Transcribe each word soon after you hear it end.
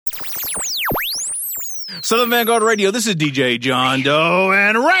Southern Vanguard Radio, this is DJ John Doe,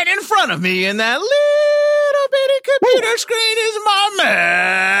 and right in front of me in that little bitty computer screen is my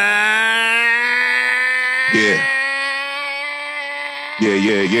man. Yeah.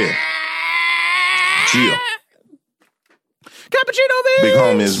 Chill. Cappuccino Beans. Big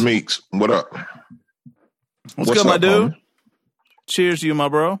homie is Meeks. What up? What's good, my dude? Homie? Cheers to you, my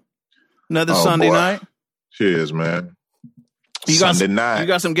bro. Another Sunday night. Cheers, man. Sunday night. You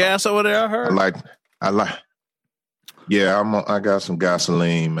got some gas over there, I heard? I like. Yeah, I got some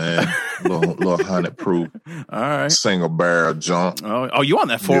gasoline, man. little 100 proof. All right. Single barrel junk. Oh, you on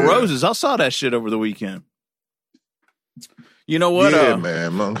that Four Roses? I saw that shit over the weekend. You know what? Yeah,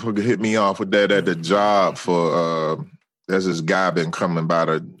 man. Motherfucker hit me off with that at the job for there's this guy been coming by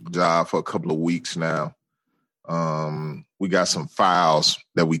the job for a couple of weeks now. We got some files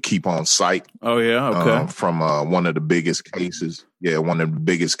that we keep on site. Oh, yeah? Okay. From one of the biggest cases. Yeah, one of the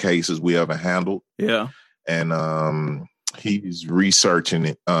biggest cases we ever handled. Yeah. And he's researching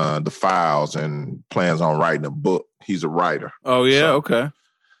it, the files and plans on writing a book. He's a writer. Oh, yeah? Okay.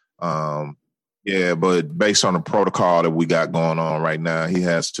 Yeah, but based on the protocol that we got going on right now, he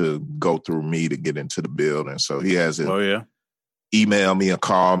has to go through me to get into the building. So he has to email me or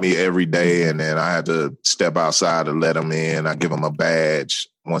call me every day, and then I had to step outside to let him in. I give him a badge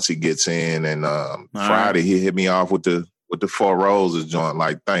once he gets in. And Friday, he hit me off with the Four Roses joint.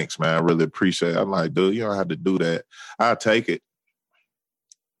 Like, thanks, man. I really appreciate it. I'm like, dude, you don't have to do that. I'll take it.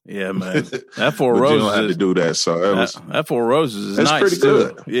 Yeah, man. That Four Roses. You don't have to do that. So that Four Roses is nice. Pretty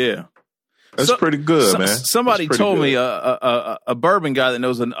good. Yeah. That's pretty good, man. Somebody told me a bourbon guy that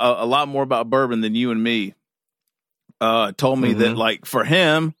knows a lot more about bourbon than you and me told me that, like, for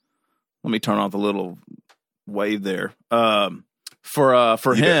him, let me turn off the little wave there.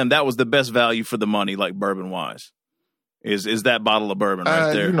 For him, that was the best value for the money, like bourbon wise, is that bottle of bourbon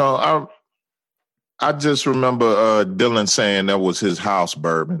right there. You know, I just remember Dylan saying that was his house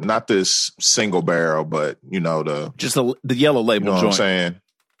bourbon, not this single barrel, but you know the yellow label. You know joint. What I'm saying?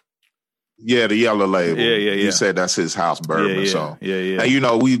 Yeah, the yellow label. Yeah. He said that's his house bourbon. Yeah. So yeah. And you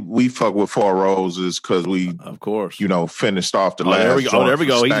know, we fuck with Four Roses because we, of course, you know, finished off the last. There we go. There we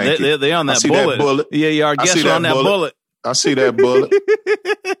go. They on that bullet. Yeah, our guests are on that bullet. I see that bullet.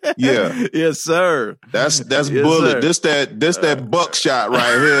 Yeah. Yes, sir. That's bullet. Sir. This that buckshot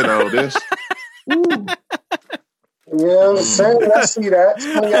right here though. This. Yeah, I'm saying, I see that. It's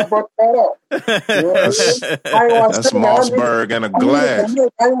funny I brought that up. That's Mossberg and a glass. I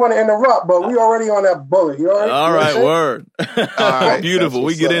didn't want to interrupt, but we already on that bullet. You all right, word. All right, beautiful.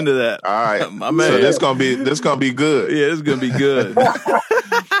 We get into that. All right, my man. So this gonna be good. Yeah, it's gonna be good.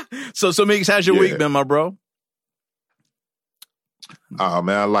 So Meeks, how's your week been, my bro? Oh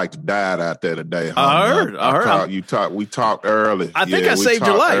man, I like to die out there today. I heard. We talked early. I think I saved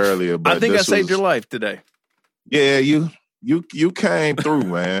your life earlier. But I think I saved your life today. Yeah, you came through,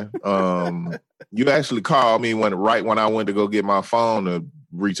 man. You actually called me right when I went to go get my phone to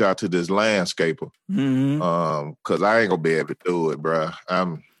reach out to this landscaper. Because I ain't gonna be able to do it, bro.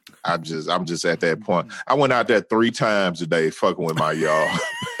 I'm just at that point. I went out there 3 times today fucking with my y'all.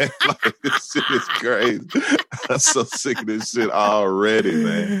 Like, this shit is crazy. I'm so sick of this shit already,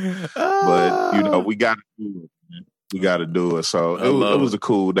 man. But you know, we gotta do it. We got to do it. So it was a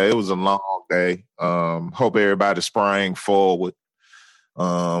cool day. It was a long day. Hope everybody sprang forward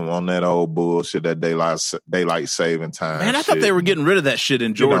on that old bullshit, that daylight saving time. Man, I thought they were getting rid of that shit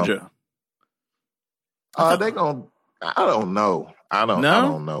in Georgia. They gonna. I don't know. I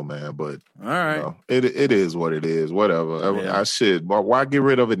don't know, man. But all right, you know, it is what it is. Whatever. Yeah. Why get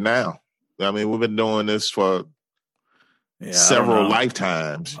rid of it now? I mean, we've been doing this for several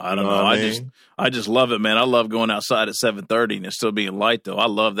lifetimes. I don't know. I just love it, man. I love going outside at 7:30 and it still being light, though. I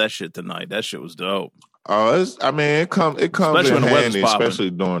love that shit tonight. That shit was dope. It comes especially in handy, especially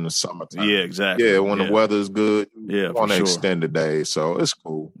during the summertime. Yeah, exactly. Yeah, when the weather's good. Yeah, on the extended days, so it's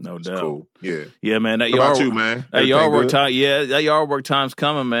cool. No it's doubt. Cool. Yeah. Yeah, man. What about you, man? That yard work time. Yeah, that yard work time's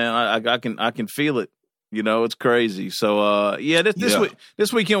coming, man. I can feel it. You know, it's crazy. So,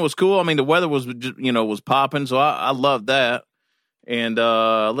 this weekend was cool. I mean, the weather was popping, so I loved that. And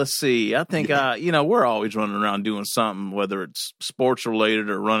let's see. I think we're always running around doing something, whether it's sports related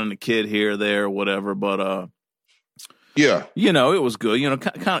or running a kid here or there or whatever. But it was good.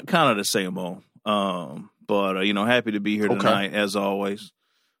 Kind of the same old. But happy to be here tonight as always.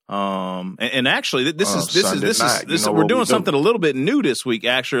 And actually, this is we're doing something a little bit new this week.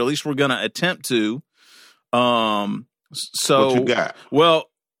 Actually, at least we're going to attempt to. So what you got? Well,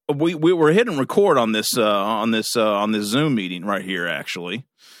 we were hitting record on this Zoom meeting right here, actually,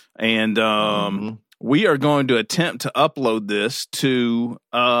 and we are going to attempt to upload this to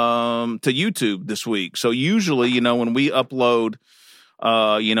YouTube this week. So usually, when we upload,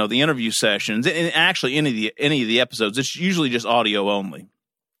 the interview sessions, and actually any of the episodes, it's usually just audio only.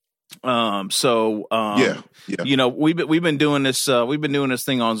 We've been doing this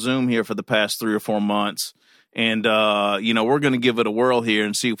thing on Zoom here for the past 3 or 4 months, and we're going to give it a whirl here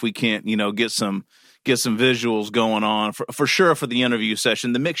and see if we can't get some visuals going on for sure for the interview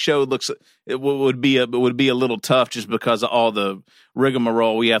session. The mix show would be a little tough just because of all the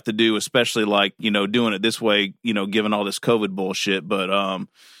rigmarole we have to do, especially doing it this way, given all this COVID bullshit. But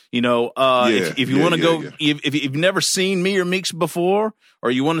if you want to go, if you've never seen me or Meeks before, or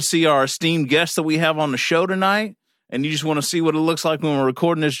you want to see our esteemed guests that we have on the show tonight, and you just want to see what it looks like when we're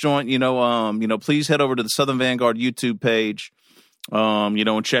recording this joint, please head over to the Southern Vanguard YouTube page.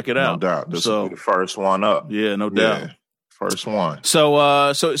 And check it out. No doubt. This will be the first one up. Yeah, no doubt. Yeah, first one. So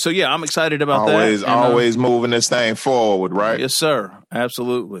yeah, I'm excited about that. Always moving this thing forward, right? Yes, sir.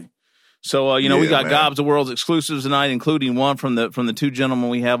 Absolutely. So we got Gobs the World's exclusives tonight, including one from the 2 gentlemen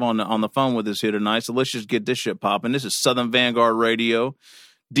we have on the phone with us here tonight. So let's just get this shit popping. This is Southern Vanguard Radio.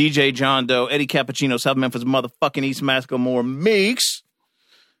 DJ John Doe, Eddie Cappuccino, South Memphis, motherfucking East Mascomore, Meeks.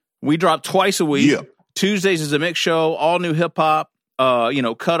 We drop twice a week. Yeah. Tuesdays is a mix show, all new hip hop,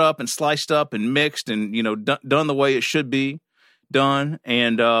 cut up and sliced up and mixed and, done the way it should be done.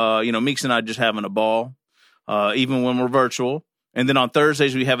 And, Meeks and I just having a ball, even when we're virtual. And then on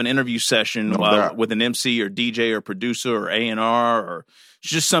Thursdays, we have an interview session with an MC or DJ or producer or A&R or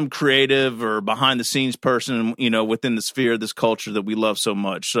just some creative or behind the scenes person, within the sphere of this culture that we love so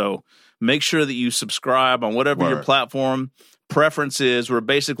much. So make sure that you subscribe on whatever your platform preference is. We're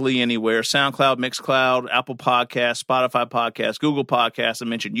basically anywhere: SoundCloud, Mixcloud, Apple Podcasts, Spotify Podcasts, Google Podcasts. I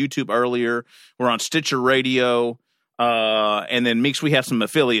mentioned YouTube earlier. We're on Stitcher Radio, and then Meeks, we have some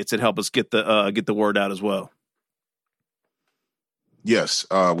affiliates that help us get the word out as well. Yes,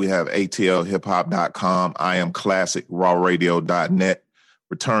 we have atlhiphop.com, IamClassic.rawradio.net,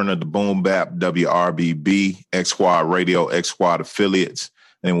 Return of the Boom Bap, WRBB, X Squad Radio, X Squad affiliates.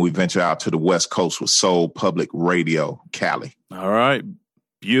 And we venture out to the West Coast with Soul Public Radio, Cali. All right.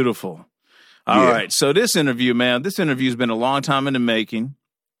 Beautiful. All right. So this interview's been a long time in the making.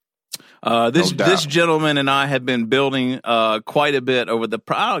 This gentleman and I have been building quite a bit over the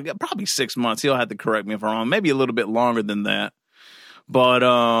probably 6 months. He'll have to correct me if I'm wrong. Maybe a little bit longer than that. But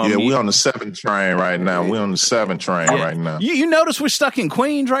we're on the 7 train right now. We're on the 7 train right now. You notice we're stuck in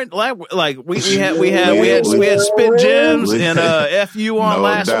Queens, right? Like we had Spit Gems and FU on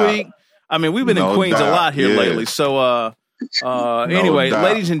last week. I mean, we've been in Queens a lot here lately. So anyway,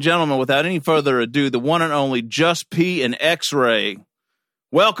 ladies and gentlemen, without any further ado, the one and only Just P and X-Ray.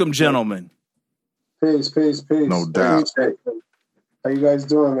 Welcome, gentlemen. Peace. No doubt. How you guys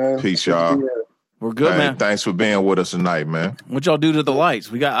doing, man? Peace, y'all. We're good, man. Thanks for being with us tonight, man. What y'all do to the lights?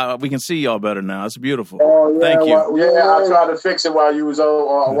 We can see y'all better now. It's beautiful. Oh, yeah, thank you. I tried to fix it while you was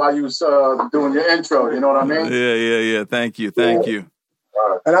doing your intro. You know what I mean? Yeah. Thank you.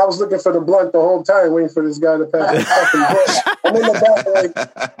 And I was looking for the blunt the whole time, waiting for this guy to pass the fucking blunt. I'm in the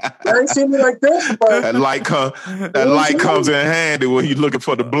back, you ain't seen me like this. But that light comes in handy when you're looking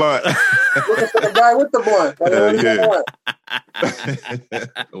for the blunt. Looking for the guy with the blunt.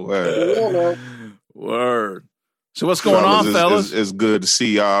 Word. Word. So what's going on, fellas? It's good to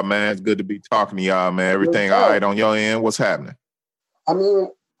see y'all, man. It's good to be talking to y'all, man. Everything all right on your end? What's happening? I mean,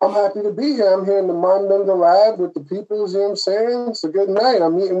 I'm happy to be here. I'm here in the Mondunda Lab with the peoples, you know what I'm saying? It's a good night.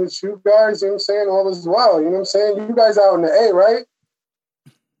 I'm meeting with you guys, you know what I'm saying? All as well, you know what I'm saying? You guys out in the A, right?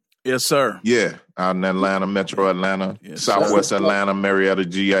 Yes, sir. Yeah, out in Atlanta, Metro Atlanta, Southwest Atlanta, Marietta,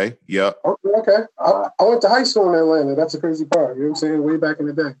 GA. Yep. Okay. I went to high school in Atlanta. That's a crazy part, you know what I'm saying? Way back in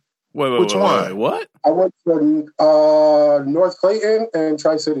the day. Which one? What? I went to North Clayton and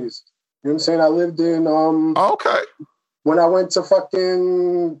Tri-Cities. You know what I'm saying? I lived in okay. When I went to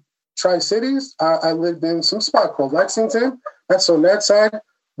fucking Tri-Cities, I lived in some spot called Lexington. That's on that side.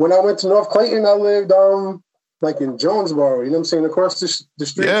 When I went to North Clayton, I lived like in Jonesboro. You know what I'm saying? Across the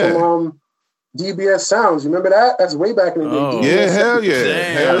street from DBS Sounds. You remember that? That's way back in the day. Oh. Yeah, hell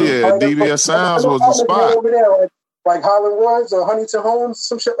yeah. DBS Sounds was the spot. Over there, like Highland Woods or Huntington Homes,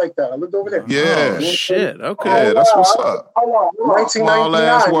 some shit like that. I lived over there. Yeah. Shit. Okay. Yeah, that's what's up.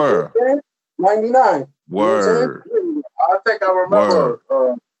 1999. Word. 99. Word. I think I remember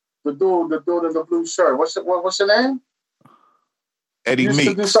the dude in the blue shirt. What's your name? Eddie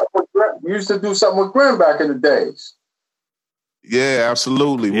Meeks. You used to do something with Grim back in the days. Yeah,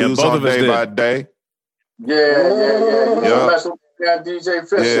 absolutely. We was on Day by Day. Yeah. DJ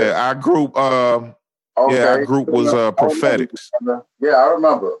Fisher. Yeah, our group. Our group was Prophetics. Yeah, I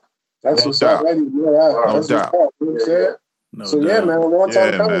remember. That's what's up. That's what's up. You know what I'm saying? Yeah, man, a long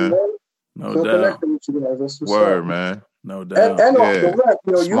time coming, man. No doubt. Word, man. No doubt. And off the rep,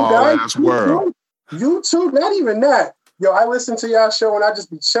 you guys, you too, not even that. Yo, I listen to y'all show and I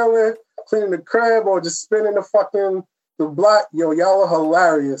just be chilling, cleaning the crib or just spinning the block. Yo, y'all are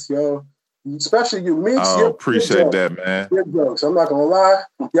hilarious, yo. Especially you, Meeks. Oh, appreciate that, man. Your jokes. I'm not gonna lie.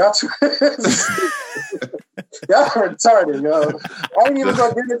 Y'all too. Y'all are retarded, yo. I ain't even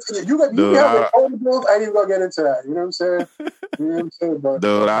gonna get into it. You have own bills. I ain't even gonna get into that. You know what I'm saying? You know what I'm saying, bro?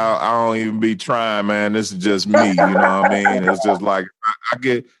 Dude, I don't even be trying, man. This is just me. You know what I mean? It's just like I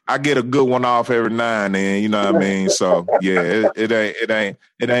get a good one off every now and then. You know what I mean? So yeah, it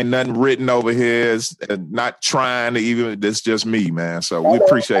ain't nothing written over here. It's not trying to even. It's just me, man. So we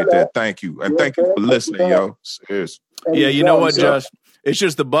appreciate that. Thank you, and thank you for listening, yo. Seriously. Yeah, you know what, Josh? It's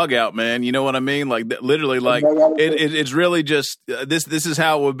just the bug out, man. You know what I mean? Like literally, like it's really just this is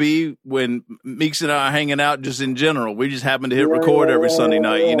how it would be when Meeks and I are hanging out just in general. We just happen to hit record every Sunday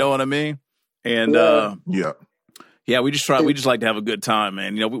night. You know what I mean? And we just like to have a good time,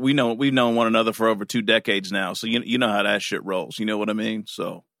 man. You know, we've known one another for over 2 decades now, so you know how that shit rolls. You know what I mean?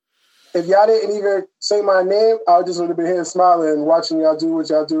 So if y'all didn't even say my name, I just would have been here smiling and watching y'all do what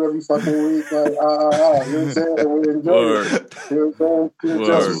y'all do every fucking week. Like, you know what I'm saying? We enjoy it. You know what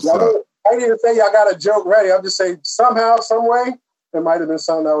I'm saying? I didn't even say y'all got a joke ready. I'm just saying somehow, some way, it might have been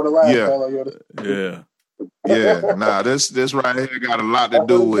something I would have laughed. Yeah. Nah, this right here got a lot to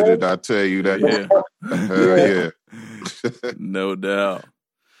do with it. I tell you that. Yeah. No doubt.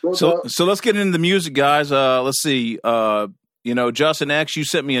 So let's get into the music, guys. Let's see. You know, Justin X, you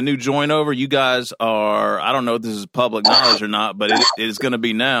sent me a new joint over. You guys are, I don't know if this is public knowledge or not, but it is going to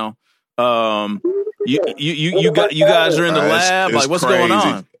be now. You guys are in the lab. Like, what's going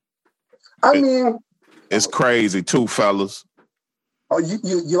on? I mean, it's crazy too, fellas. Oh, you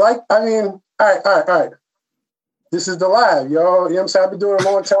like? I mean, all right. This is the lab, yo. You know what I'm saying? I've been doing it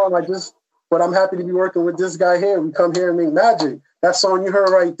a long time like this, but I'm happy to be working with this guy here. We come here and make magic. That song you heard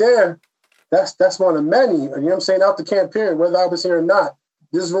right there. That's one of many, you know what I'm saying, out the camp period, whether I was here or not.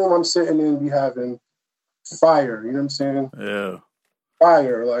 This room I'm sitting in be having fire, you know what I'm saying? Yeah.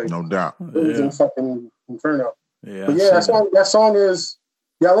 Fire, like. No doubt. It was in fucking Inferno. Yeah. But yeah, that song is,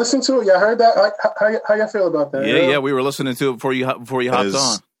 y'all listen to it? Y'all heard that? How y'all feel about that? Yeah, we were listening to it before you hopped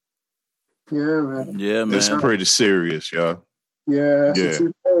on. Yeah, man. Yeah, man. It's pretty serious, y'all. Yeah, that's a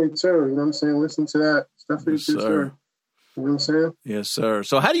true story, too. You know what I'm saying? Listen to that. It's definitely a true story. You know what I'm saying? Yes, sir.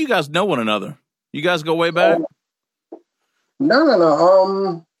 So how do you guys know one another? You guys go way back?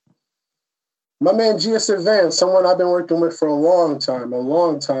 No. My man GS Advance, someone I've been working with for a long time.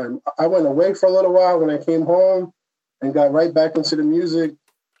 I went away for a little while when I came home and got right back into the music.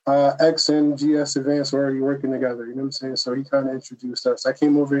 X and GS Advance were already working together, you know what I'm saying? So he kind of introduced us. I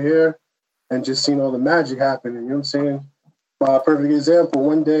came over here and just seen all the magic happening, you know what I'm saying? Perfect example,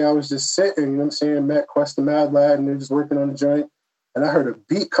 one day I was just sitting, you know what I'm saying, met Quest the Mad Lad, and they're just working on the joint, and I heard a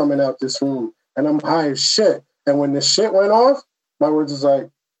beat coming out this room, and I'm high as shit. And when the shit went off, my words was like,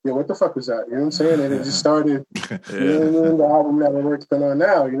 yeah, what the fuck was that? You know what I'm saying? And it just started, you know what I mean, the album that we're working on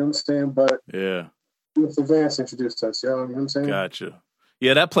now, you know what I'm saying? But yeah, Advance introduced us, yo, you know what I'm saying? Gotcha.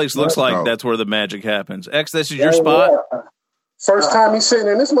 Yeah, that place looks like that's where the magic happens. X, this is your spot? Yeah. First time he's sitting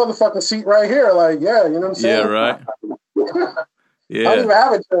in this motherfucking seat right here, like, yeah, you know what I'm saying? Yeah, right. Yeah. I don't even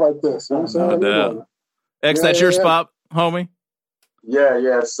have a chair like this. You know what I'm saying? No doubt. X, that's your spot, homie?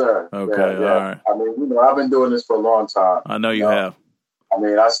 Yeah, sir. Okay, all right. I mean, I've been doing this for a long time. I know you have. I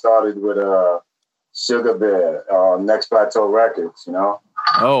mean, I started with Sugar Bear, Next Plateau Records, you know?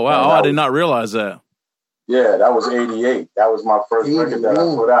 Oh, wow. I did not realize that. Yeah, that was 88. That was my first record that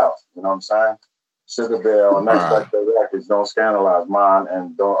I put out. You know what I'm saying? Sugar Bear on Next Plateau Records, Don't Scandalize Mine,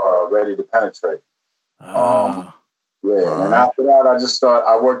 and Ready to Penetrate. And after that,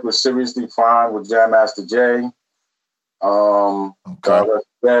 I worked with Seriously Fine with Jam Master Jay.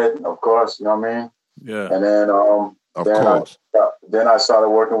 Dead, of course, you know what I mean? Yeah. And then, then I started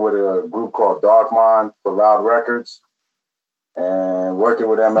working with a group called Dark Mind for Loud Records, and working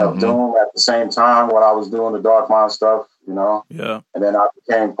with MF Doom at the same time while I was doing the Dark Mind stuff, you know? Yeah. And then I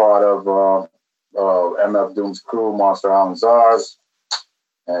became part of MF Doom's crew, Monster Island Czars,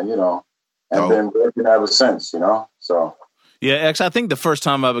 and, you know, and been working ever since, you know? So. Yeah, X, I think the first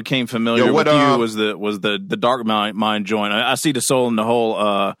time I became familiar with you was the Dark Mind joint. I see the Soul in the Whole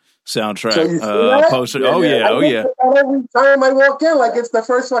soundtrack poster. Yeah. Every time I walk in, like it's the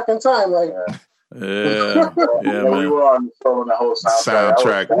first fucking time. Like, man. We were on the Soul in the Whole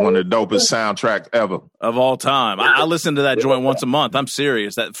soundtrack. One of the dopest soundtracks ever of all time. I listen to that joint once a month. I'm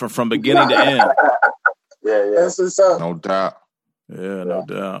serious. That from beginning to end. Yeah. That's what's up. No doubt. Yeah, no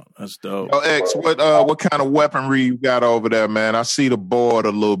doubt. That's dope. Yo, X, what kind of weaponry you got over there, man? I see the board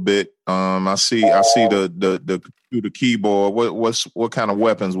a little bit. I see the keyboard. What kind of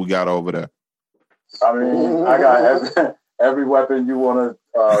weapons we got over there? I mean, I got every weapon you want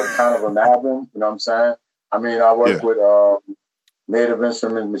to kind of imagine. You know what I'm saying? I mean, I work with Native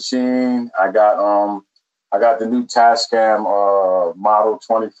Instrument Machine. I got the new Tascam Model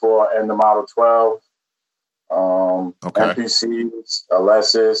 24 and the Model 12. MPCs,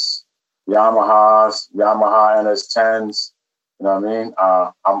 Alesis, Yamaha NS10s. You know what I mean?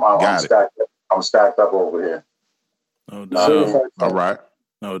 I'm stacked up over here. No doubt. All right.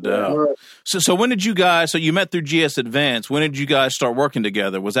 No doubt. So when did you guys? So you met through GS Advance. When did you guys start working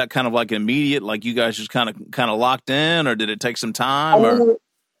together? Was that kind of like immediate? Like you guys just kind of locked in, or did it take some time? Or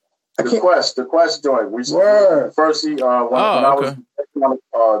the Quest joint. We first when I was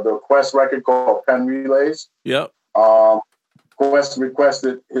on the Quest record called Pen Relays. Yep. Quest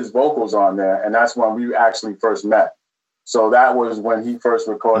requested his vocals on there, and that's when we actually first met. So that was when he first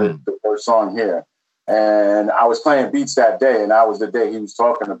recorded the first song here. And I was playing beats that day, and that was the day he was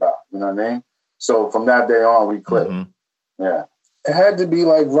talking about. You know what I mean? So from that day on, we clicked. Mm-hmm. Yeah. It had to be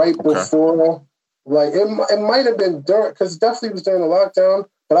like right before, like it might have been during, because definitely was during the lockdown.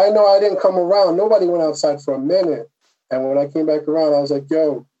 But I know I didn't come around. Nobody went outside for a minute. And when I came back around, I was like,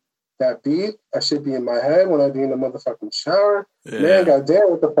 yo, that beat, that should be in my head when I be in the motherfucking shower. Yeah. Man,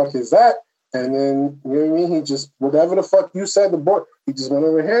 goddamn, what the fuck is that? And then, you know what I mean? He just, whatever the fuck you said, the board, he just went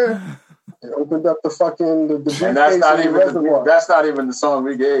over here and opened up the fucking, the briefcase. And that's not even the song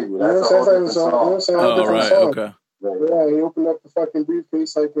we gave you. That's a whole different song. You know what I'm saying? Oh, right, song. Okay. Yeah, he opened up the fucking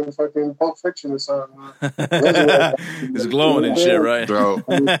briefcase like in fucking Pulp Fiction or something. It's glowing and shit, right? It's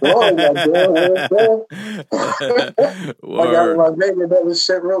glowing, I got my baby that was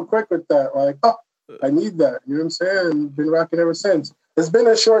shit real quick with that. Like, oh, I need that. You know what I'm saying? And been rocking ever since. It's been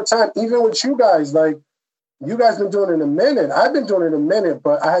a short time, even with you guys. Like, you guys been doing it a minute. I've been doing it a minute,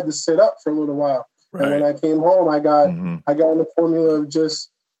 but I had to sit up for a little while. Right. And when I came home, I got in the formula of just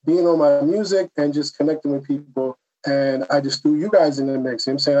being on my music and just connecting with people. And I just threw you guys in the mix.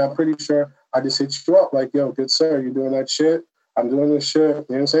 You know what I'm saying? I'm pretty sure I just hit you up like, yo, good sir, you're doing that shit. I'm doing this shit. You know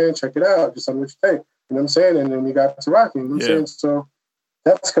what I'm saying? Check it out. Just tell me what you think. You know what I'm saying? And then we got to rocking. You know what I'm saying? So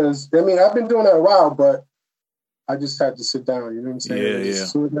that's because, I mean, I've been doing that a while, but I just had to sit down. You know what I'm saying? Yeah.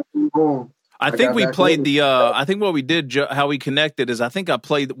 As soon as I came home, I think we played I think what we did, how we connected is I think I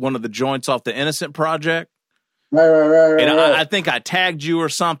played one of the joints off the Innocent Project. Right. And I think I tagged you or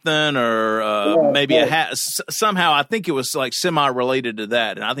something, or maybe somehow I think it was like semi-related to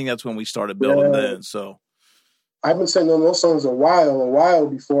that. And I think that's when we started building then. So I've been sitting on those songs a while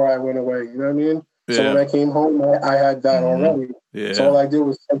before I went away. You know what I mean? Yeah. So when I came home, I had that already. Yeah. So all I did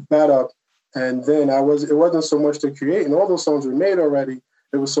was set that up. And then it wasn't so much to create, and all those songs were made already.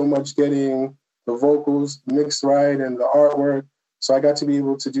 It was so much getting the vocals mixed right and the artwork. So I got to be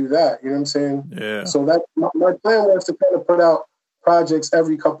able to do that. You know what I'm saying? Yeah. So that my plan was to kind of put out projects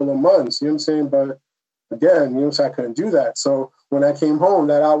every couple of months. You know what I'm saying? But again, you know what I'm saying? I couldn't do that. So when I came home,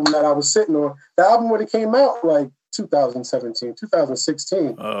 that album that I was sitting on, the album would have came out like 2017,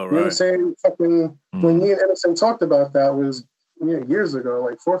 2016. Oh, right. You know what I'm saying? Fucking when me and Edison talked about that was years ago,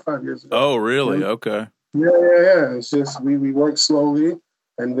 like 4 or 5 years ago. Oh, really? Okay. Yeah. It's just we worked slowly,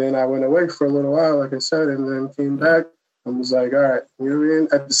 and then I went away for a little while, like I said, and then came back and was like, all right, you know what I mean?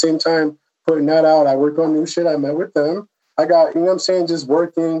 At the same time, putting that out, I worked on new shit. I met with them. I got, you know what I'm saying, just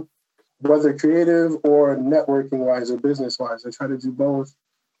working, whether creative or networking wise or business wise. I try to do both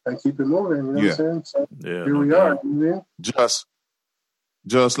and keep it moving. You know what I'm saying? So here we are. You know what I mean?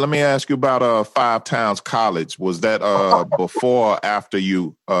 Just let me ask you about Five Towns College. Was that before or after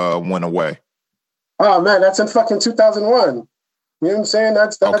you went away? Oh man, that's in fucking 2001. You know what I'm saying?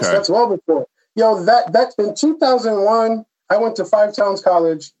 That's well before. Yo, that's in 2001. I went to Five Towns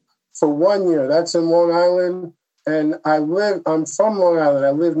College for 1 year. That's in Long Island, and I'm from Long Island.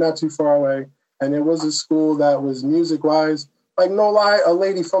 I live not too far away, and it was a school that was music wise. Like no lie, a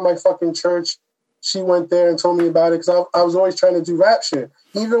lady from my fucking church, she went there and told me about it because I was always trying to do rap shit.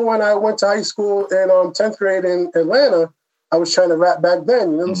 Even when I went to high school in 10th grade in Atlanta, I was trying to rap back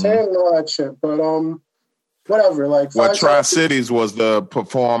then. You know what I'm saying? And all that shit. But whatever. Like, Tri-Cities was the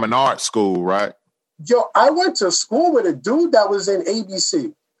performing arts school, right? Yo, I went to school with a dude that was in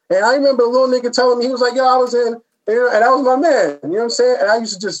ABC. And I remember a little nigga telling me, he was like, yo, I was in, and that was my man. You know what I'm saying? And I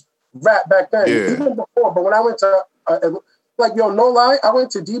used to just rap back then, even before. But when I went to, no lie, I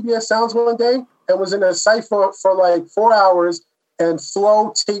went to DBS Sounds one day and was in a cypher for like 4 hours, and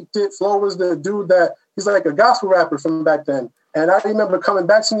Flo taped it. Flo was the dude he's like a gospel rapper from back then. And I remember coming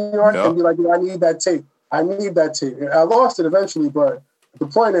back to New York and be like, I need that tape. I need that tape. I lost it eventually, but the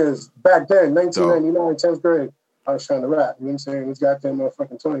point is, back then, 1999, 10th grade, I was trying to rap. You know what I'm saying? It's goddamn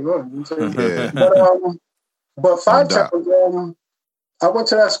motherfucking 21. You know what I'm saying? Yeah. But Five Towns, I went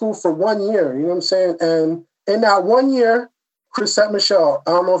to that school for 1 year. You know what I'm saying? And in that 1 year, Chrisette Michelle,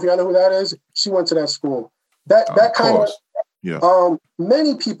 I don't know if y'all know who that is. She went to that school. That kind of. Yeah.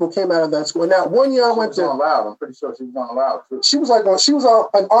 Many people came out of that school. And that 1 year I went to. Loud. I'm pretty sure she was on Loud too. She was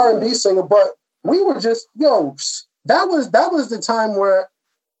an R&B singer, but we were just that was the time where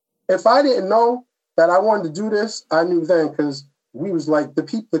if I didn't know that I wanted to do this, I knew then, because we was like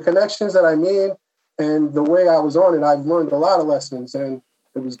the connections that I made and the way I was on it, I've learned a lot of lessons and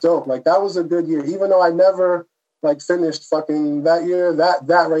it was dope. Like that was a good year, even though I never like finished fucking that year. That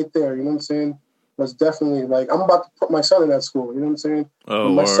right there, you know what I'm saying, was definitely like I'm about to put my son in that school. You know what I'm saying?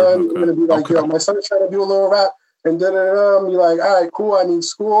 My son is gonna be like, my son is trying to do a little rap and da-da-da. You're like, all right, cool. I need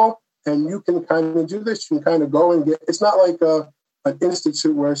school. And you can kind of do this. You can kind of go and get. It's not like an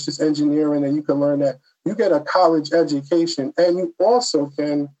institute where it's just engineering and you can learn that. You get a college education, and you also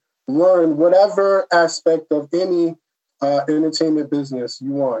can learn whatever aspect of any entertainment business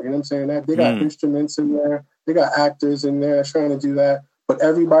you want. You know what I'm saying? That they got instruments in there, they got actors in there trying to do that. But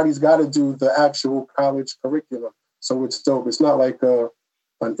everybody's got to do the actual college curriculum, so it's dope. It's not like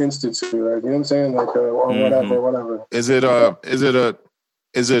an institute, or, you know what I'm saying? Like or whatever. Is it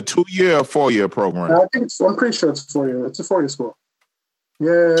a 2 year or 4 year program? I'm pretty sure it's 4 year. It's a 4 year school.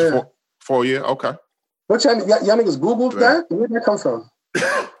 Yeah. 4 year? Okay. What y'all niggas Googled that? Where did that come from?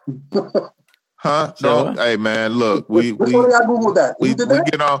 Huh? No, hey man, look, we Googled that. We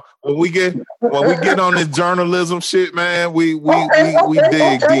get on when we get on this journalism shit, man. We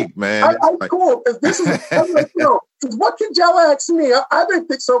dig deep, man. I'm cool. This is what could y'all ask me? I didn't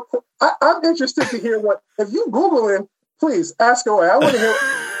think so. I'm interested to hear what if you Googling. Please ask away. I want to hear.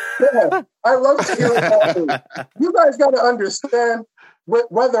 Yeah, I love to hear it. You guys got to understand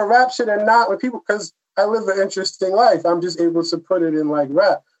whether rap shit or not. When people, because I live an interesting life, I'm just able to put it in like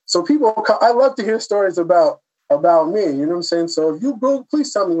rap. So people, I love to hear stories about me. You know what I'm saying? So if you Google,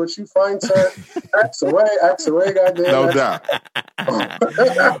 please tell me what you find, sir. Ask away, goddamn. No doubt.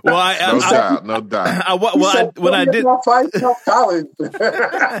 Well, no doubt. When I did college.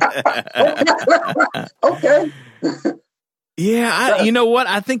 Okay. Yeah, you know what?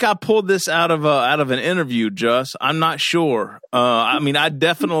 I think I pulled this out of an interview, Just. I'm not sure. I mean, I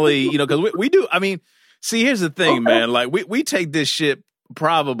definitely, because we do. I mean, see, here's the thing, man. Like, we take this shit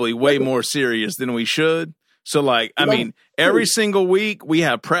probably way more serious than we should. So, like, I mean, every single week we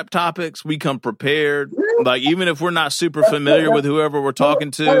have prep topics. We come prepared. Like, even if we're not super familiar with whoever we're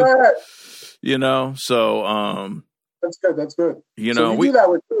talking to, So, that's good. So we do that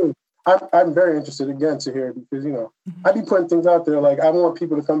with too. I'm very interested again to hear, because I be putting things out there. Like, I want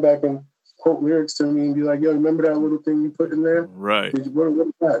people to come back and quote lyrics to me and be like, "Yo, remember that little thing you put in there? Right? What was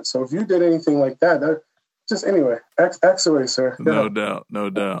that?" So if you did anything like that just anyway, X away, sir. No doubt.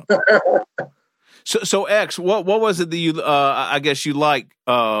 So X, what was it that you? I guess you like.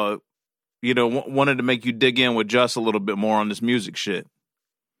 Wanted to make you dig in with Just a little bit more on this music shit,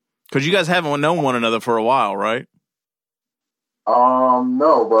 because you guys haven't known one another for a while, right?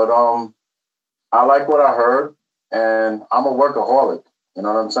 No, but I like what I heard, and I'm a workaholic. You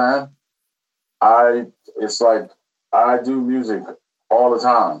know what I'm saying? It's like I do music all the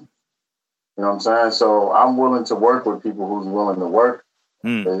time. You know what I'm saying? So I'm willing to work with people who's willing to work.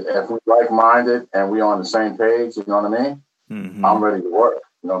 If we like-minded and we on the same page, you know what I mean? Mm-hmm. I'm ready to work.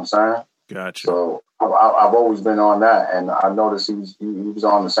 You know what I'm saying? Gotcha. So I've always been on that, and I noticed he was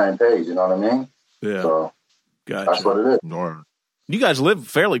on the same page. You know what I mean? Yeah. So gotcha. That's what it is. You guys live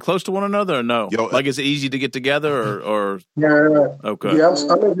fairly close to one another, or no? Like, is it easy to get together, or? Yeah. Okay. Yeah,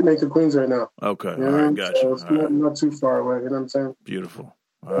 I'm in Jamaica, Queens right now. Okay. All right. Gotcha. So it's not too far away. You know what I'm saying? Beautiful.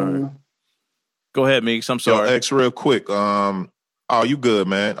 All right. Go ahead, Meeks. I'm sorry. X, real quick. You good,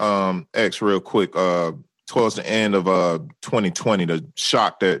 man? X, real quick. Towards the end of 2020, the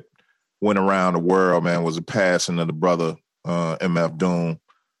shock that went around the world, man, was the passing of the brother MF Doom,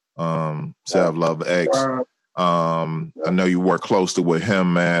 Sav Love X. I know you work closely with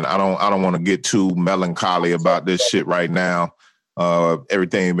him, man. I don't want to get too melancholy about this shit right now.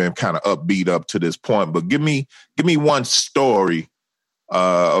 Everything been kind of upbeat up to this point, but give me one story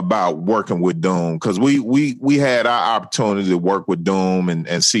about working with Doom, because we had our opportunity to work with Doom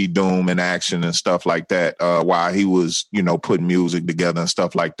and see Doom in action and stuff like that while he was putting music together and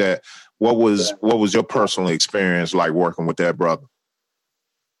stuff like that. What was your personal experience like working with that brother?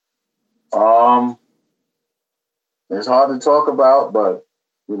 It's hard to talk about, but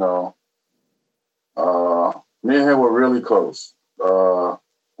me and him were really close.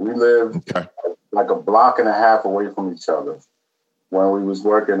 We lived like a block and a half away from each other when we was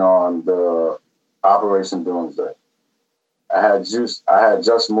working on the Operation Doomsday. I had just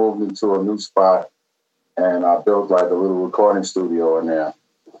moved into a new spot, and I built like a little recording studio in there.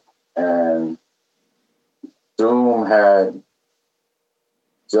 And Doom had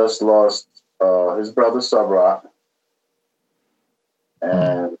just lost his brother Sub-Rock,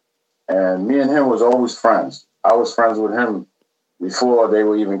 and me and him was always friends. I was friends with him before they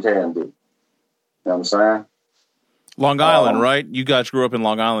were even KMD. You know what I'm saying? Long Island, right? You guys grew up in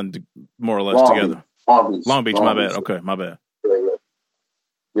Long Island, more or less, together. Long Beach. My bad. Okay, my bad.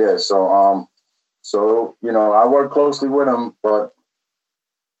 Yeah. So you know, I worked closely with him, but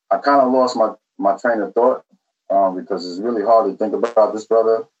I kind of lost my train of thought because it's really hard to think about this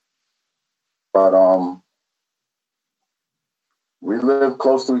brother. But we lived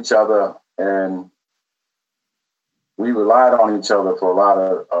close to each other, and we relied on each other for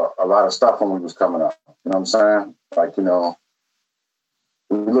a lot of stuff when we was coming up. You know what I'm saying? Like, you know,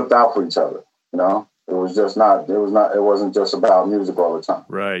 we looked out for each other. You know, it wasn't just about music all the time.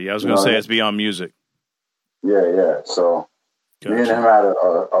 Right. Yeah, I was going to say it's beyond music. Yeah. So me and him had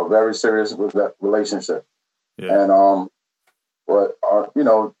a very serious relationship. Yeah. And you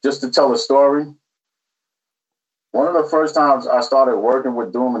know, just to tell a story, one of the first times I started working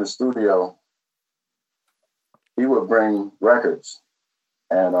with Doom in the studio, he would bring records,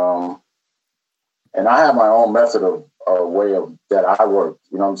 and I have my own method of way of that I worked.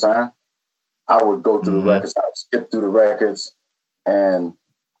 You know what I'm saying? I would go through the records, I would skip through the records, and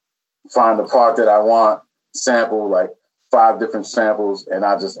find the part that I want, sample like 5 different samples, and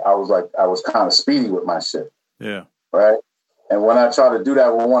I was kind of speedy with my shit. Yeah. Right. And when I tried to do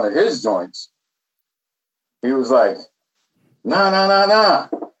that with one of his joints, he was like, nah.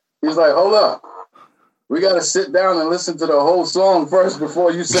 He's like, hold up. We got to sit down and listen to the whole song first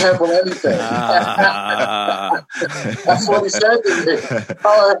before you sample anything. That's what he said to me.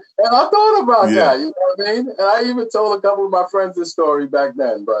 And I thought about that, you know what I mean? And I even told a couple of my friends this story back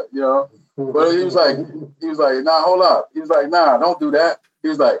then, but, you know, but he was like, nah, hold up. He was like, nah, don't do that. He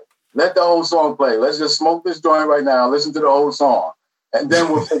was like, let the whole song play. Let's just smoke this joint right now. Listen to the whole song. And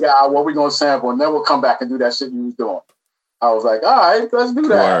then we'll figure out what we're going to sample. And then we'll come back and do that shit you was doing. I was like, all right, let's do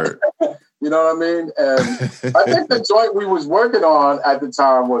that. You know what I mean? And I think the joint we was working on at the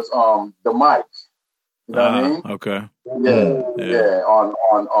time was the mic. You know what I mean? Okay. Yeah.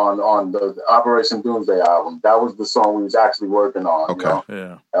 On the Operation Doomsday album. That was the song we was actually working on. Okay.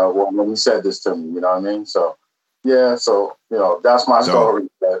 You know? When he said this to me, you know what I mean? So, yeah. So, you know, that's my story.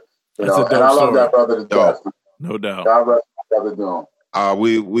 But, you know, and I love that brother to death. No doubt. God bless my brother Doom.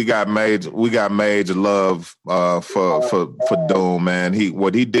 We got major love for Doom, man.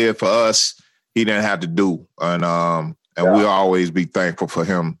 What he did for us, he didn't have to do, and we'll always be thankful for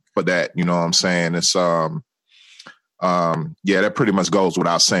him for that. You know what I'm saying? It's that pretty much goes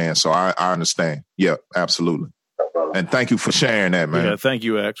without saying. So I understand. Yeah, absolutely. And thank you for sharing that, man. Yeah, thank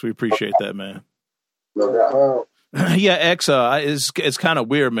you, X. We appreciate that, man. No doubt. Yeah, X. It's kind of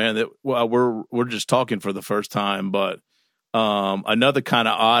weird, man. That we're just talking for the first time, but. Another kind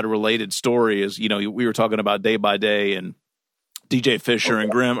of odd related story is, you know, we were talking about Day by Day and DJ Fisher and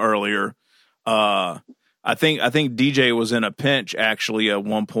Grimm earlier. I think DJ was in a pinch actually at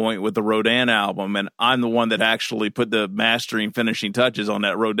one point with the Rodan album, and I'm the one that actually put the mastering finishing touches on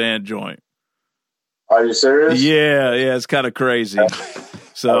that Rodan joint. Are you serious? Yeah, it's kind of crazy.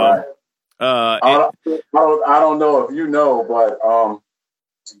 So, right. I don't know if you know, but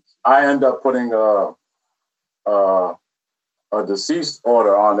I end up putting a deceased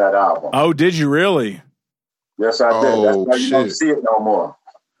order on that album. Oh, did you really? Yes, I did. That's why you don't see it no more.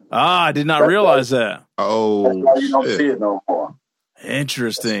 I did not realize that. Oh, that's why you don't see it no more.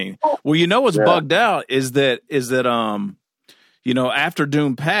 Interesting. Well, you know what's bugged out is that you know, after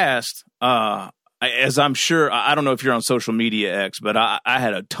Doom passed, as I'm sure, I don't know if you're on social media, X, but I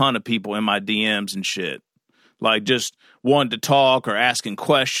had a ton of people in my DMs and shit, like just wanting to talk or asking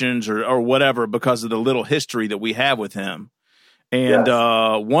questions or whatever because of the little history that we have with him. And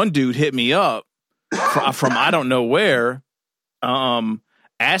one dude hit me up from I don't know where,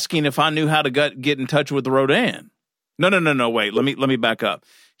 asking if I knew how to get in touch with Rodan. No. Wait, let me back up.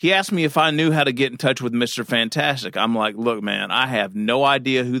 He asked me if I knew how to get in touch with Mr. Fantastic. I'm like, look, man, I have no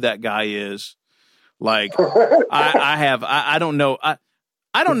idea who that guy is. Like, I don't know.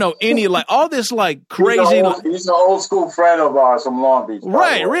 I don't know any, like, all this, like, crazy. He's an old school friend of ours from Long Beach.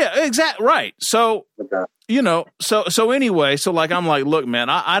 Right, exactly, right. So, you know, so anyway, so, like, I'm like, look, man,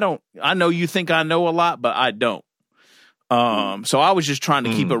 I know you think I know a lot, but I don't. So I was just trying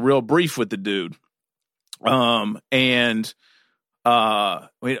to keep it real brief with the dude. And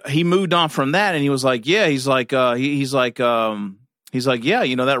he moved on from that, and he was like, yeah, he's like, yeah,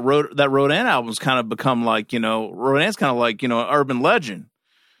 you know, that Rodan album's kind of become like, you know, Rodan's kind of like, you know, an urban legend.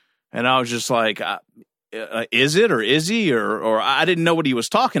 And I was just like, is it, or is he, or I didn't know what he was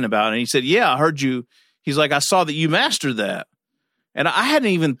talking about. And he said, yeah, I heard you. He's like, I saw that you mastered that. And I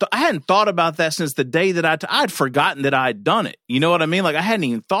hadn't thought about that since the day that I'd forgotten that I'd done it. You know what I mean? Like I hadn't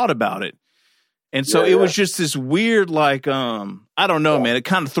even thought about it. And so it was just this weird, like, I don't know, man. It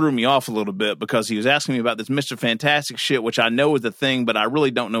kind of threw me off a little bit because he was asking me about this Mr. Fantastic shit, which I know is a thing, but I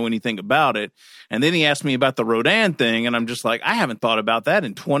really don't know anything about it. And then he asked me about the Rodan thing, and I'm just like, I haven't thought about that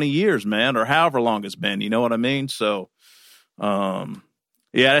in 20 years, man, or however long it's been. You know what I mean? So, yeah,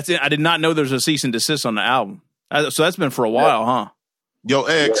 that's it. I did not know there's a cease and desist on the album. So that's been for a while, huh? Yo,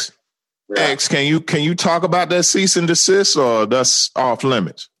 X, can you talk about that cease and desist, or that's off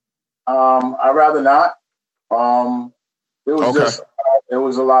limits? I'd rather not. It was just it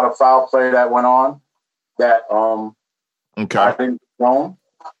was a lot of foul play that went on that I think wrong.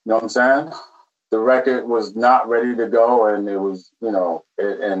 You know what I'm saying? The record was not ready to go, and it was, you know,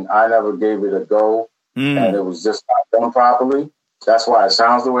 and I never gave it a go, and it was just not done properly. That's why it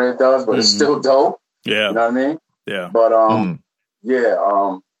sounds the way it does, but it's still dope. Yeah, you know what I mean? Yeah. But I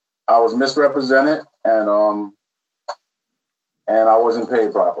was misrepresented, and I wasn't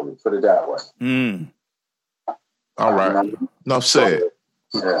paid properly. Put it that way. All right. Enough said.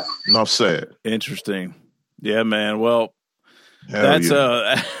 Yeah. Enough said. Interesting. Yeah, man. Well, that's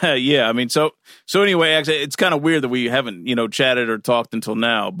yeah. I mean, so anyway, actually, it's kind of weird that we haven't, you know, chatted or talked until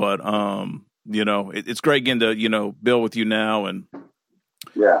now, but you know, it's great getting to, you know, build with you now and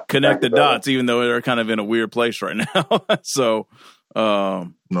connect the dots, even though they're kind of in a weird place right now. So,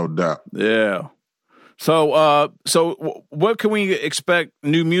 no doubt. Yeah. So, what can we expect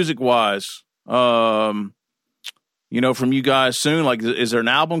new music wise? You know, from you guys soon? Like, is there an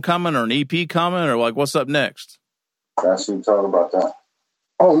album coming or an EP coming, or like, what's up next? I should talk about that.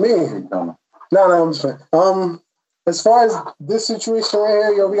 Oh, me? No, I'm just saying. As far as this situation right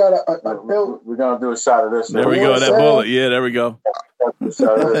here, yo, we got we're gonna do a shot of this. There we go. That bullet. Yeah, there we go.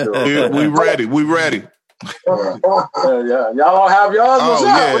 we ready. We ready. Yeah. Y'all don't have yours. Oh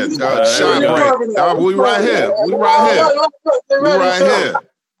yeah, shot break. We right here. We right here. We right here.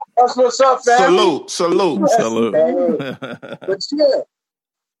 That's what's up, fam. Salute. But yeah.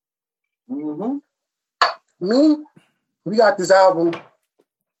 Me, we got this album.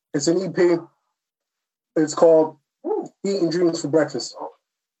 It's an EP. It's called Eating Dreams for Breakfast.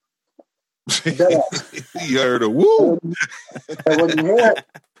 You heard a woo. And when you hear it,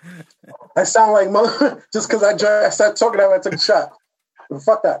 I sound like mother just because I started talking about it, I took a shot. But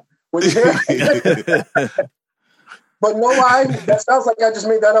fuck that. When you hear it, but no lie, that sounds like I just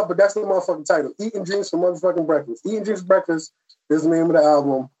made that up, but that's the motherfucking title. Eating Dreams for Motherfucking Breakfast. Eating Dreams for Breakfast is the name of the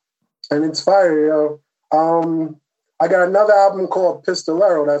album. And it's fire, yo. I got another album called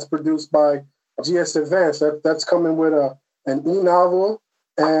Pistolero that's produced by GS Advance. That's coming with an e-novel,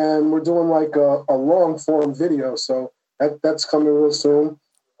 and we're doing like a long form video. So that's coming real soon.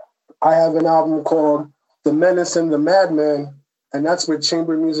 I have an album called The Menace and the Madman, and that's with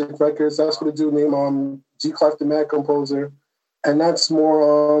Chamber Music Records. That's with a dude named G. Clef the Mad Composer. And that's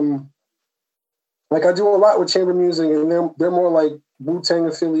more like I do a lot with Chamber Music, and they're more like Wu-Tang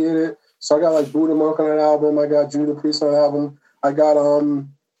affiliated. So I got like Buddha Monk on that album. I got Judah Priest on that album. I got oh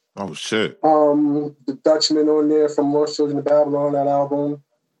shit. The Dutchman on there from Lost Children of Babylon on that album.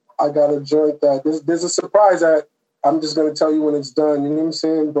 I got a joint that there's a surprise that I'm just gonna tell you when it's done. You know what I'm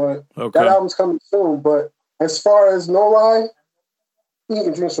saying? But that album's coming soon. But as far as no lie,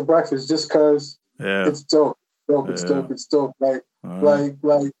 Eating Dreams for Breakfast, just because it's dope. It's dope. Like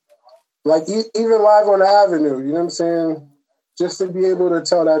even live on the Avenue. You know what I'm saying? Just to be able to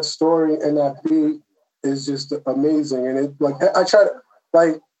tell that story and that beat is just amazing. And it like I try to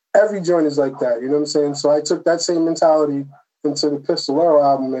like every joint is like that. You know what I'm saying? So I took that same mentality into the Pistolero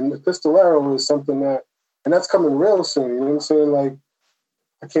album, and the Pistolero is something that, and that's coming real soon. You know what I'm saying? Like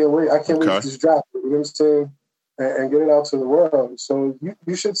I can't wait to just drop it. You know what I'm saying? And get it out to the world. So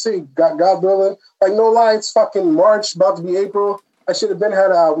you should see. God willing. Like no lie, it's fucking March, about to be April. I should have been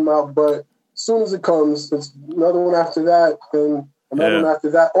had an album out, but as soon as it comes, it's another one after that, and another one after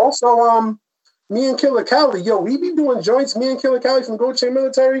that. Also, me and Killer Cali, we be doing joints, me and Killer Cali from Gold Chain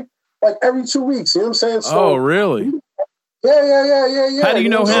Military, like every 2 weeks. You know what I'm saying? So, oh, really? Yeah. How do you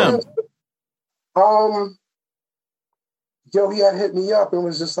know him? He had hit me up and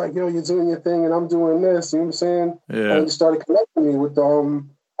was just like, you're doing your thing and I'm doing this. You know what I'm saying? Yeah. And he started connecting me with a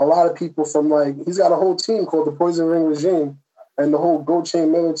lot of people from like, he's got a whole team called the Poison Ring Regime and the whole Gold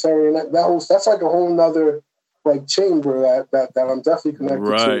Chain Military. And that's like a whole nother like chamber that I'm definitely connected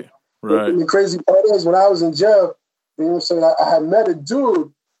to. Right. And the crazy part is when I was in jail, you know what I'm saying, I had met a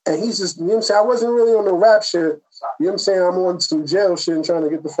dude and he's just, you know what I'm saying, I wasn't really on the rap shit. You know what I'm saying? I'm on some jail shit and trying to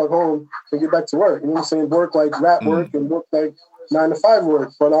get the fuck home and get back to work. You know what I'm saying? Work like rap work and work like 9 to 5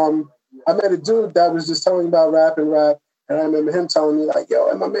 work. But I met a dude that was just telling me about rap. And I remember him telling me like, yo,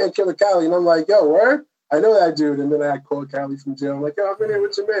 and my man Killer Cali. And I'm like, yo, word? I know that dude. And then I called Cali from jail. I'm like, yo, I've been here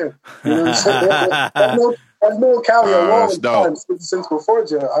with your man. You know what I'm saying? I've known Cali a long time since before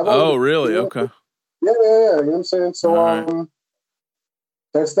jail. Really? You know, okay. Yeah. You know what I'm saying? So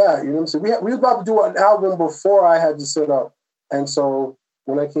that's that. You know what I'm saying? We was about to do an album before I had to sit up. And so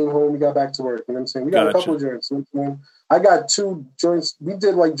when I came home, we got back to work. You know what I'm saying? We got a couple of joints. You know, I got 2 joints. We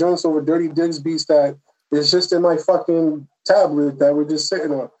did like joints over Dirty Diggs beats that is just in my fucking tablet that we're just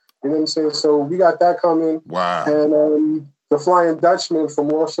sitting on. You know what I'm saying? So we got that coming. Wow. And the Flying Dutchman from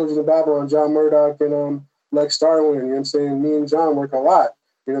Lost Children of Babylon, John Murdoch and Lex Starwin. You know what I'm saying? Me and John work a lot.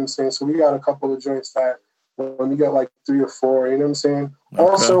 You know what I'm saying? So we got a couple of joints that we got like 3 or 4. You know what I'm saying? Okay.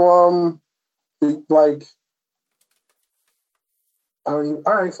 Also, like, all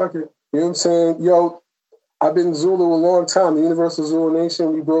right, fuck it. You know what I'm saying? Yo, I've been Zulu a long time. The Universal Zulu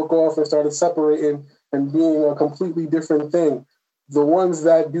Nation, we broke off and started separating and being a completely different thing. The ones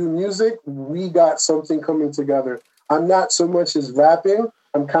that do music, we got something coming together. I'm not so much as rapping.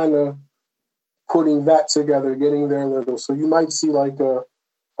 I'm kind of putting that together, getting there a little. So you might see like a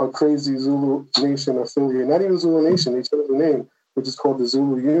crazy Zulu Nation affiliate. Not even Zulu Nation, they changed the name, which is called the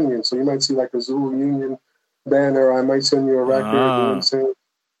Zulu Union. So you might see like a Zulu Union banner. I might send you a record. You know what I'm saying?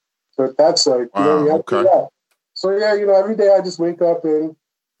 But that's like, you know, okay. So yeah, you know, every day I just wake up and,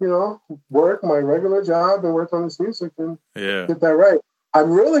 you know, work my regular job and work on this music and get that right. I'm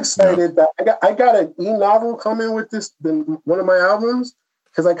real excited that I got an e-novel coming with this, one of my albums,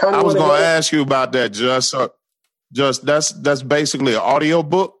 because I was going to ask you about that. Just that's basically an audio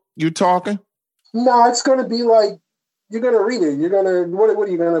book you talking? No, it's going to be like you're going to read it. You're going to what are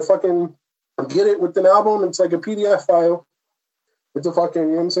you going to fucking get it with an album? It's like a PDF file. It's a fucking, you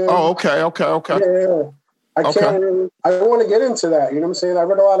know what I'm saying? Oh, okay. Yeah. I want to get into that. You know what I'm saying? I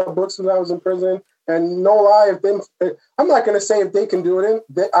read a lot of books when I was in prison, and no lie, I'm not going to say if they can do it,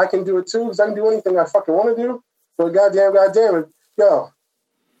 I can do it too, because I can do anything I fucking want to do. But goddamn it, yo,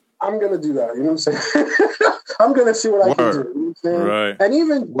 I'm going to do that. You know what I'm saying? I'm going to see what I can do. You know what I'm saying? Right. And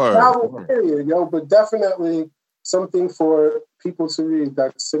even novel period, yo, but definitely something for people to read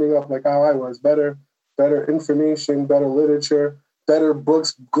that's sitting up like how I was. Better information, better literature, better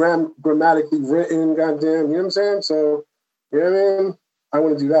books, grammatically written, goddamn, you know what I'm saying? So, you know what I mean? I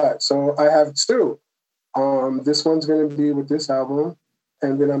want to do that. So I have 2. This one's going to be with this album,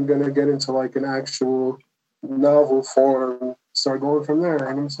 and then I'm going to get into like an actual novel form, start going from there, you know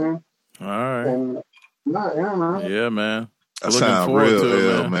what I'm saying? All right. And yeah, man. That sounds real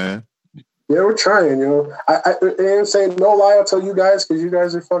ill, man. Yeah, we're trying, you know. I am saying no lie, I'll tell you guys, because you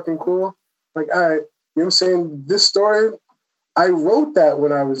guys are fucking cool. Like, all right, you know what I'm saying? This story, I wrote that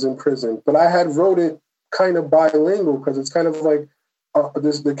when I was in prison, but I had wrote it kind of bilingual because it's kind of like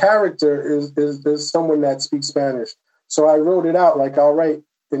the character is someone that speaks Spanish. So I wrote it out like I'll write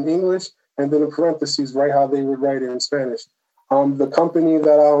in English and then in parentheses write how they would write it in Spanish. The company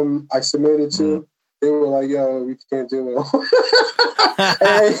that I submitted to, they were like, yo, we can't do it.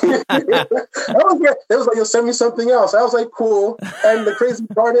 It was like, yo, send me something else. I was like, cool. And the crazy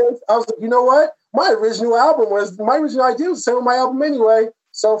part is, I was like, you know what? My original idea was to send my album anyway.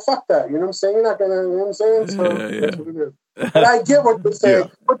 So fuck that. You know what I'm saying? You're not gonna, you know what I'm saying? So that's what it is. But I get what you're saying.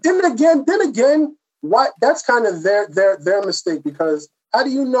 Yeah. But then again, what? That's kind of their mistake, because how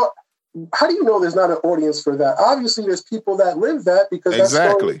do you know there's not an audience for that? Obviously, there's people that live that because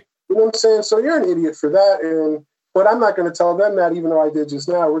exactly. That's you know what I'm saying? So you're an idiot for that. But I'm not going to tell them that, even though I did just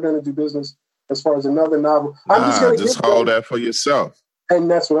now. We're going to do business as far as another novel. I'm just going to hold that for yourself. And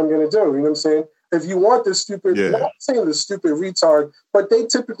that's what I'm going to do. You know what I'm saying? If you want the stupid, I'm not saying the stupid retard, but they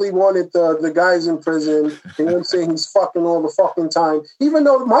typically wanted the guys in prison. You know what I'm saying? He's fucking all the fucking time. Even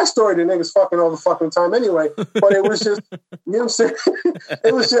though my story, the nigga's fucking all the fucking time anyway. But it was just, you know what I'm saying?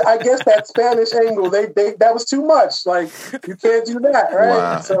 It was just, I guess that Spanish angle, they that was too much. Like, you can't do that, right?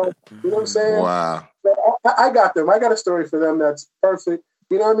 Wow. So, you know what I'm saying? Wow. So I got them. I got a story for them that's perfect.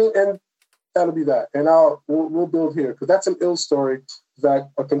 You know what I mean? And that'll be that. And we'll build here, because that's an ill story.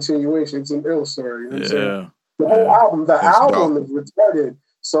 That a continuation. It's an ill story. You know what I'm saying? The whole album, the album is retarded.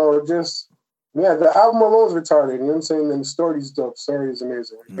 So just, the album alone is retarded. You know what I'm saying? And the story's dope. Story is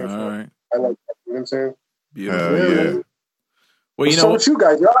amazing. All right. I like that. You know what I'm saying? Beautiful. Yeah. Well, you so know what you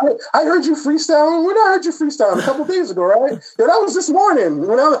guys, I heard you freestyling. When I heard you freestyling a couple days ago, right? Yo, that was this morning.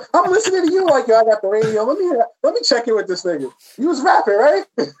 When I'm listening to you, like, yo, I got the radio. Let me check in with this nigga. You was rapping, right?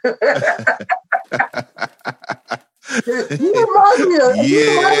 You remind me of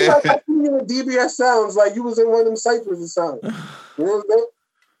like I see you in DBS Sounds, like you was in one of them ciphers or something. You know what I'm saying?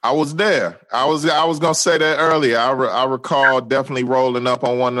 I was there. I was gonna say that earlier. I recall definitely rolling up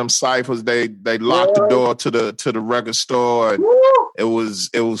on one of them ciphers. They locked the door to the record store. And it was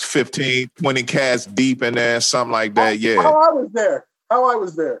 15, 20 cats deep in there, something like that. Yeah. How I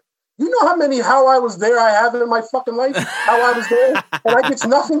was there. You know how many how I was there I have in my fucking life? How I was there, and I get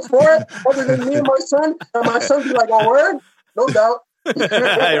nothing for it other than me and my son. And my son be like, "Oh, word, no doubt."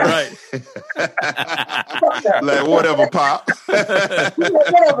 Right. Like whatever, Pop.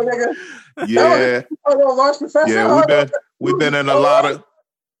 Whatever, nigga. Yeah. Large professor. Yeah, we've been in a lot of.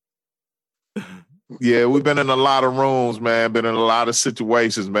 Yeah, we've been in a lot of rooms, man. Been in a lot of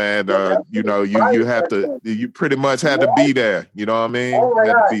situations, man. You know, you pretty much had to be there. You know what I mean? Oh my you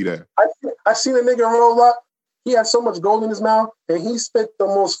had God. to be there. I seen a nigga roll up. He had so much gold in his mouth, and he spit the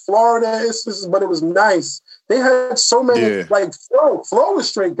most Florida, but it was nice. They had so many, like, Flow was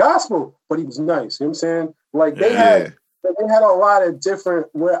straight gospel, but he was nice. You know what I'm saying? Like, they had a lot of different,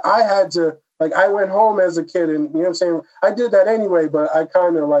 where I had to, like, I went home as a kid, and, you know what I'm saying? I did that anyway, but I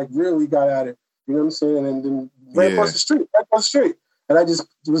kind of, like, really got at it. You know what I'm saying? And then right across the street. And I just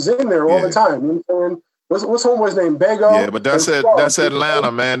was in there all the time. You know what I'm saying? What's homeboy's name? Bego. Yeah, but that's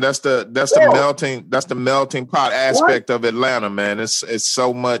Atlanta, man. That's the melting pot aspect of Atlanta, man. It's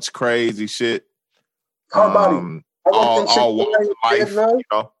so much crazy shit. Hard body. All walks of life, you know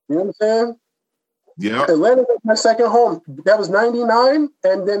what I'm saying? Yeah. Atlanta was my second home. That was 99,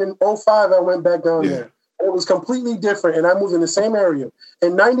 and then in 05 I went back down there. It was completely different, and I moved in the same area.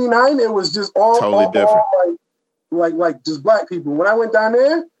 In 99, it was just all different. Like just black people. When I went down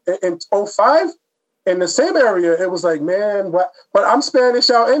there in 05, in the same area, it was like, man, what? But I'm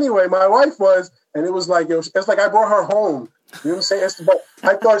Spanish out anyway. My wife was, and it was like, it's like I brought her home. You know what I'm saying? But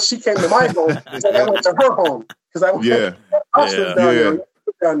I thought she came to my home. It's like I went to her home because I went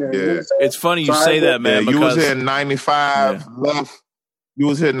down there. You know it's funny you say that, man. You was here in 95, left. You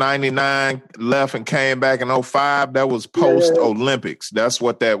was here 99, left, and came back in 05. That was post Olympics. That's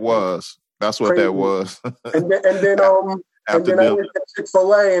what that was. That was. and then I went to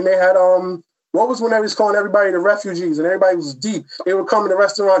Chick-fil-A, and they had what was when they was calling everybody the refugees, and everybody was deep. They would come in the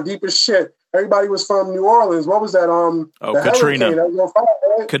restaurant deep as shit. Everybody was from New Orleans. What was that? Katrina. That was 05,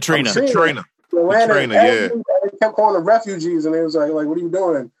 right? Katrina. They kept calling them refugees, and they was like, what are you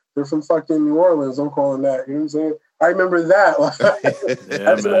doing? They're from fucking New Orleans. I'm calling that. You know what I'm saying? I remember that.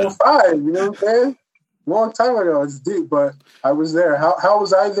 That's 05. You know what I'm saying? Long time ago. It's deep, but I was there. How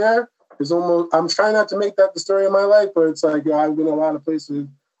was I there? It's almost. I'm trying not to make that the story of my life, but it's like I've been a lot of places,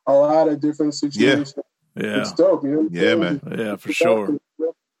 a lot of different situations. Yeah. It's dope. You know what I'm saying? Man. Yeah, for sure.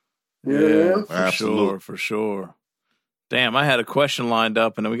 For sure. Damn, I had a question lined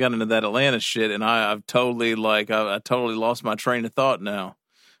up, and then we got into that Atlanta shit, and I've totally I totally lost my train of thought now.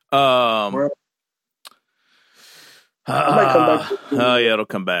 I might come back. Oh yeah, it'll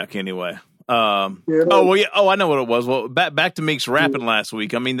come back anyway. I know what it was. Well, back to Meek's rapping last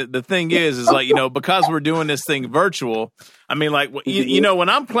week. I mean, the thing is like, you know, because we're doing this thing virtual. I mean, like you know, when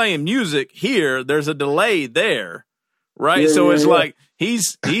I'm playing music here, there's a delay there, right? It's like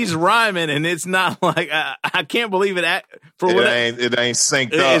he's rhyming, and it's not like I can't believe it. It ain't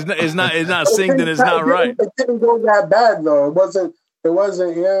synced up. It's not synced, and it's not right. It didn't go that bad though. It wasn't. You know what I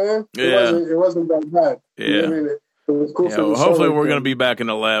mean? It wasn't that bad. Yeah. You know what I mean? It was cool. Well, hopefully we're gonna be back in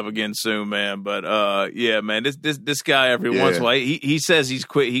the lab again soon, man. But man, this guy every once in a while he says he's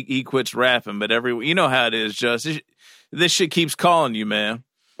quit. He quits rapping, but you know how it is. Just this shit keeps calling you, man.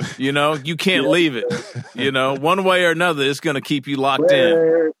 You know you can't leave it. You know, one way or another, it's gonna keep you locked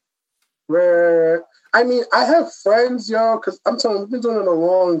in. I mean, I have friends, yo, because I'm telling you, I've been doing it a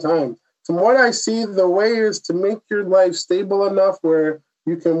long time. From what I see, the way is to make your life stable enough where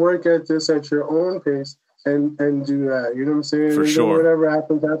you can work at this at your own pace and do that. You know what I'm saying? For sure. Whatever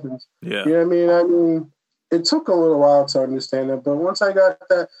happens. Yeah. You know what I mean? It took a little while to understand it, but once I got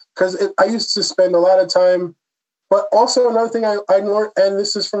that, because I used to spend a lot of time, but also another thing I learned, and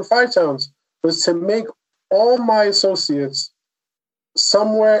this is from Five Towns, was to make all my associates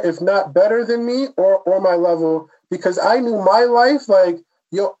somewhere, if not better than me or my level, because I knew my life, like,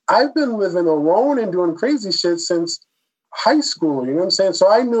 yo, I've been living alone and doing crazy shit since high school. You know what I'm saying? So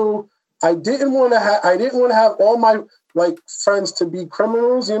I knew I didn't want to have all my like friends to be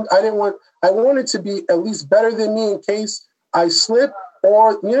criminals. And I wanted to be at least better than me in case I slip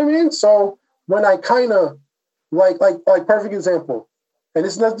or, you know what I mean? So when I kind of like perfect example. And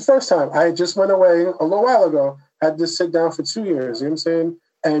it's not the first time. I just went away a little while ago. Had to sit down for 2 years. You know what I'm saying?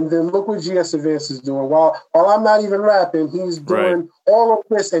 And then look what GS Advance is doing. While I'm not even rapping, he's doing all of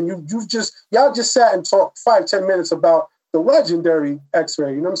this. And y'all just sat and talked 5-10 minutes about the legendary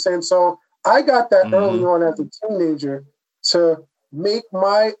X-Ray. You know what I'm saying? So I got that early on as a teenager to make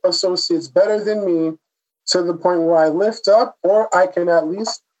my associates better than me to the point where I lift up, or I can at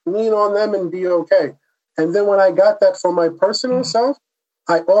least lean on them and be okay. And then when I got that for my personal self,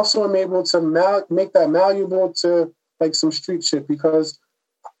 I also am able to make that malleable to like some street shit, because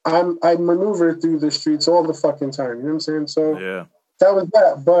I maneuver through the streets all the fucking time. You know what I'm saying? So that was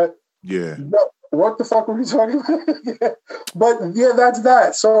that. But what the fuck were we talking about? But yeah, that's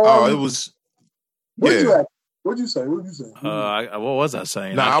that. So it was. What'd you say? What was I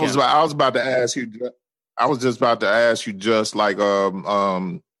saying? No, I was about to ask you. I was just about to ask you, just like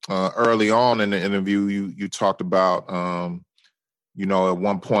early on in the interview, you talked about at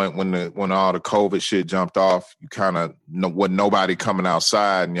one point when all the COVID shit jumped off, you kind of wasn't nobody coming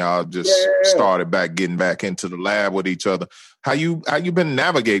outside, and y'all just started getting back into the lab with each other. How you been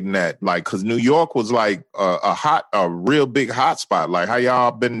navigating that? Like, because New York was like a real big hot spot. Like, how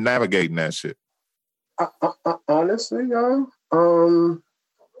y'all been navigating that shit? Honestly,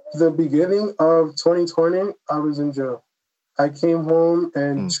 the beginning of 2020, I was in jail. I came home,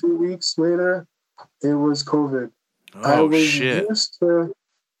 and 2 weeks later, it was COVID. I was used to,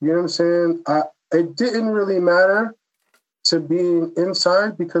 you know what I'm saying? It didn't really matter to being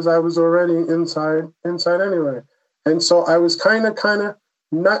inside, because I was already inside anyway. And so I was kind of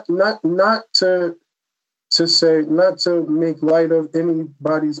not to say, not to make light of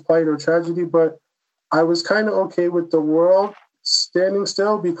anybody's plight or tragedy, but I was kind of okay with the world standing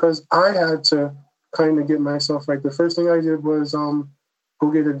still, because I had to kind of get myself right. The first thing I did was go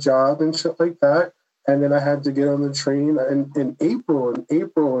get a job and shit like that. And then I had to get on the train in April, and you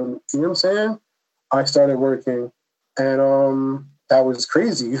know what I'm saying? I started working, and that was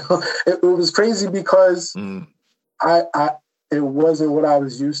crazy. It was crazy because it wasn't what I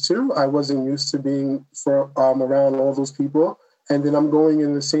was used to. I wasn't used to being around all those people. And then I'm going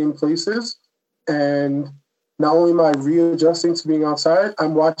in the same places, and not only am I readjusting to being outside,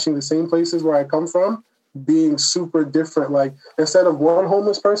 I'm watching the same places where I come from being super different. Like, instead of one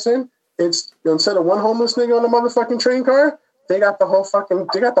homeless person, instead of one homeless nigga on a motherfucking train car, they got the whole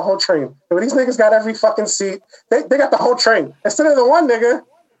train. And these niggas got every fucking seat. They got the whole train. Instead of the one nigga,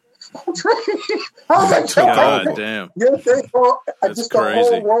 the whole train. I was like, God damn. Yeah, just crazy.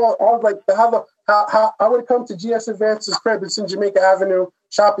 The whole world. I was like, how I would come to GS Advance's crib. It's in Jamaica Avenue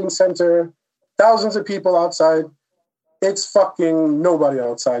shopping center. Thousands of people outside. It's fucking nobody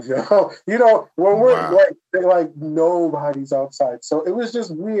outside, yo. You know, when we're like nobody's outside. So it was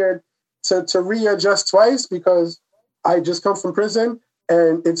just weird to readjust twice, because I just come from prison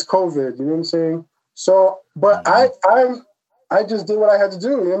and it's COVID, you know what I'm saying? So, but I just did what I had to do,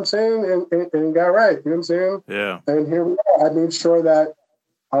 you know what I'm saying? And got right, you know what I'm saying? Yeah. And here we are. I made sure that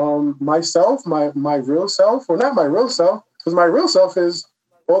myself, my real self, or not my real self, because my real self is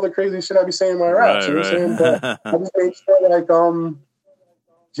all the crazy shit I be saying in my raps, you know what I'm saying? But I just made sure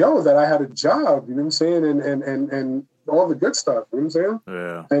that I had a job, you know what I'm saying? And all the good stuff, you know what I'm saying?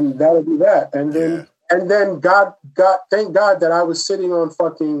 Yeah. And that'll be that. And then God, thank God that I was sitting on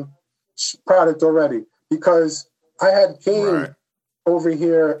fucking product already, because I had came over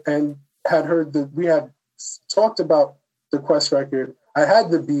here and had heard we had talked about the Quest record. I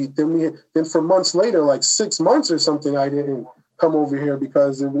had the beat. Then for months later, like 6 months or something, I didn't come over here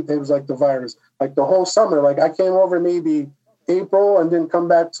because it was like the virus. Like the whole summer, like I came over maybe April and didn't come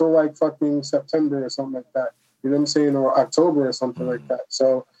back till like fucking September or something like that. You know what I'm saying? Or October or something like that.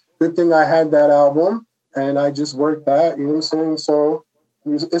 So good thing I had that album and I just worked that, you know what I'm saying? So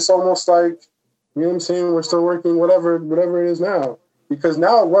it's almost like, you know what I'm saying? We're still working whatever it is now. Because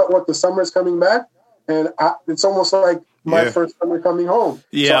now what the summer's coming back and it's almost like my first summer coming home.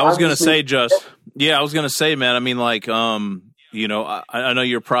 Yeah, so I was going to say, I was going to say, man, I mean, like, you know, I know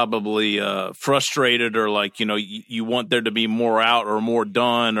you're probably frustrated or like, you know, you want there to be more out or more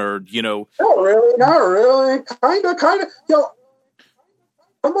done or, you know. Not really. Kind of. Yo,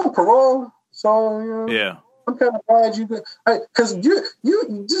 I'm on parole, so, you know. Yeah. I'm kind of glad you did. Because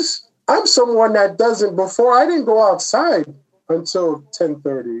you just, I'm someone that doesn't, before I didn't go outside until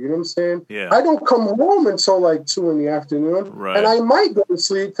 10:30, you know what I'm saying? Yeah. I don't come home until like 2 p.m. Right. And I might go to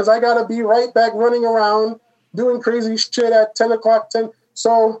sleep because I got to be right back running around doing crazy shit at 10 o'clock.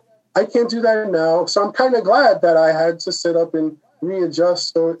 So I can't do that now. So I'm kind of glad that I had to sit up and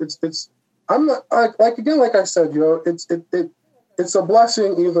readjust. So it's I'm not like I said, it's a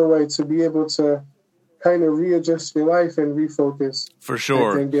blessing either way to be able to kind of readjust your life and refocus. For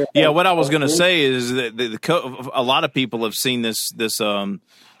sure. Yeah, what I was going to say is that a lot of people have seen this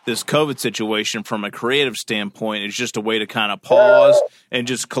COVID situation from a creative standpoint. It's just a way to kind of pause and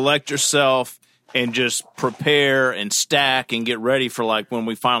just collect yourself and just prepare and stack and get ready for like when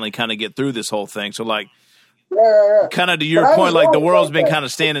we finally kind of get through this whole thing. So like, kind of to your point, like the world's been kind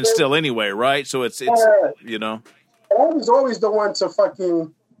of standing still anyway, right? So it's you know. I was always the one to fucking, you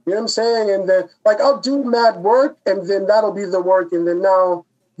know what I'm saying? And then like I'll do mad work and then that'll be the work. And then now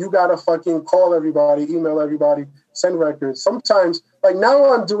you got to fucking call everybody, email everybody, send records. Sometimes like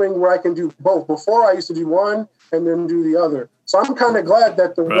now I'm doing where I can do both. Before I used to do one and then do the other. So I'm kind of glad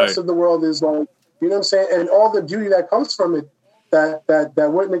that the rest of the world is like, you know what I'm saying? And all the beauty that comes from it, that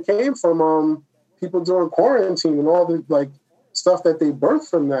wouldn't have came from people doing quarantine and all the like stuff that they birthed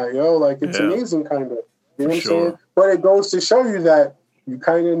from that, yo. Like it's amazing kind of. You know what I'm saying? But it goes to show you that you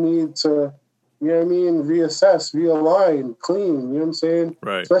kind of need to, you know what I mean, reassess, realign, clean, you know what I'm saying?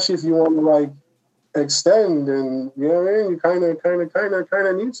 Right. Especially if you want to like extend and, you know what I mean? You kind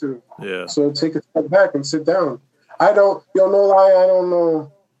of need to. Yeah. So take a step back and sit down. I don't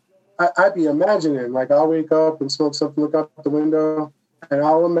know. I'd be imagining, like, I'll wake up and smoke something, look out the window, and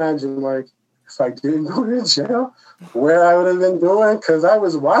I'll imagine, like, if I didn't go to jail, where I would have been doing, because I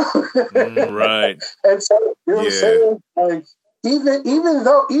was wild. Right. And so, you know what I'm saying? Like, even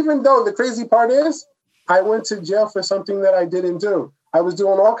though the crazy part is, I went to jail for something that I didn't do. I was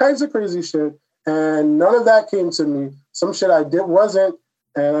doing all kinds of crazy shit, and none of that came to me. Some shit I did wasn't,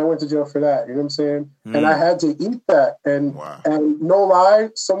 and I went to jail for that. You know what I'm saying? And I had to eat that. And no lie,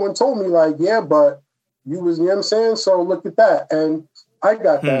 someone told me, like, yeah, but you was, you know what I'm saying? So look at that. And I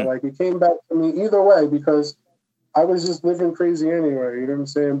got that. Like, it came back to me either way because I was just living crazy anyway. You know what I'm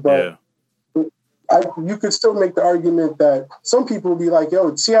saying? But you could still make the argument that some people would be like,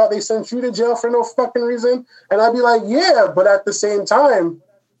 yo, see how they sent you to jail for no fucking reason? And I'd be like, yeah, but at the same time,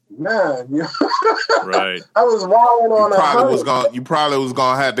 man, right. I was wilding on you probably was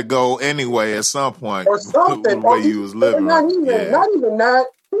gonna have to go anyway at some point, or something. The way you was living, not even that.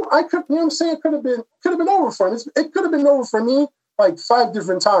 I could, you know what I'm saying? It could have been over for me. It could have been over for me like 5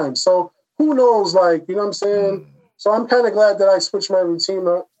 different times. So who knows? Like, you know what I'm saying? So I'm kind of glad that I switched my routine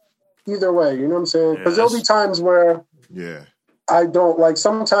up. Either way, you know what I'm saying? Because there'll be times where I don't like.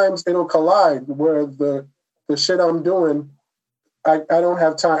 Sometimes it'll collide where the shit I'm doing. I don't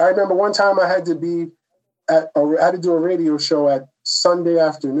have time. I remember one time I had to do a radio show at Sunday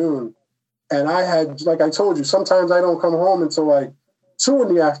afternoon. And I had, like I told you, sometimes I don't come home until like 2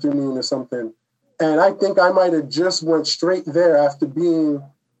 in the afternoon or something. And I think I might have just went straight there after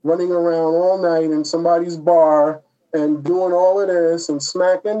running around all night in somebody's bar and doing all of this and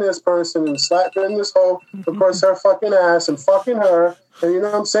smacking this person and slapping this hoe across her fucking ass and fucking her. And you know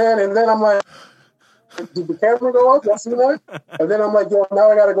what I'm saying? And then I'm like, did the camera go off? Yes, you know? And then I'm like, yo,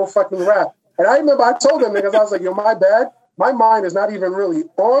 now I gotta go fucking rap. And I remember I told them niggas, I was like, yo, my bad. My mind is not even really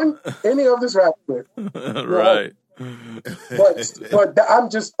on any of this rap shit. Right. But I'm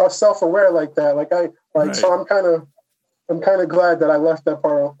just self-aware like that. So I'm kind of glad that I left that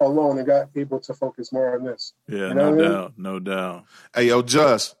part alone and got able to focus more on this. Yeah, you know no doubt. Hey, yo,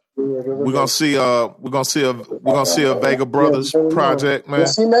 Just. We're gonna see a Vega Brothers project, man. You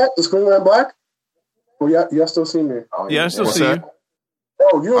see that? The screen went black? Oh, yeah, y'all still see me? Yeah, I still see you.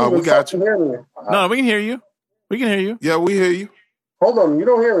 Oh, you don't even fucking hear me. No, we can hear you. We can hear you. Yeah, we hear you. Hold on, you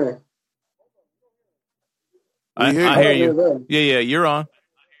don't hear me. I hear you. Yeah, you're on.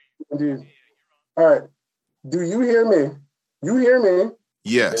 Indeed. All right. Do you hear me? You hear me?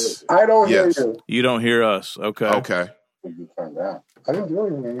 Yes. I don't hear you. You don't hear us. Okay. I didn't do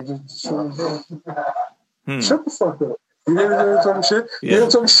anything. You just shut the fuck up. You hear me talking shit? Yeah. You hear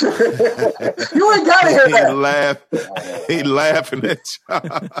me talking shit? You ain't gotta hear that. He laughing at you.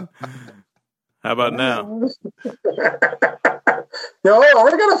 How about now? Yo, hold on.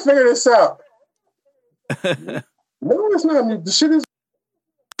 We're gonna figure this out. No, it's not me. The shit is.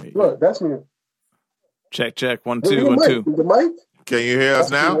 Look, that's me. Check. 1 2 1 2. The mic? Can you hear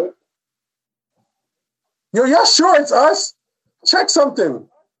us now? Yo, yeah, sure, it's us. Check something.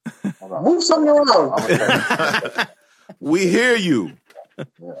 Move something around. We hear you.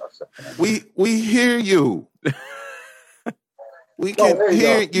 We hear you. We can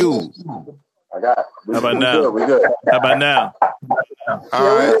hear you. I got it. How about now? We good. How about now?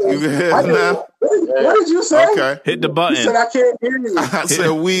 All right, you can hear us now. What did you say? Okay. Hit the button. You said I can't hear you. I said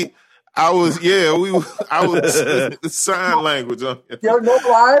I was sign language on it. Yo, no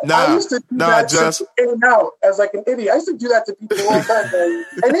lie. I used to do that just in and out as like an idiot. I used to do that to people all the time, man.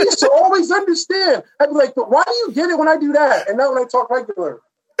 And they used to always understand. I'd be like, but why do you get it when I do that? And not when I talk regular.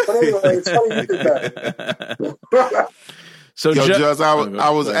 But anyway, it's funny you did that. So, Just, I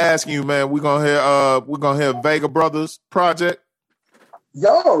was asking you, man. We're gonna hear Vega Brothers project.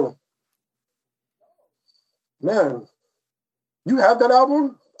 Yo, man, you have that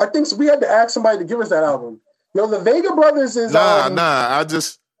album? I think so. We had to ask somebody to give us that album. Yo, the Vega Brothers is I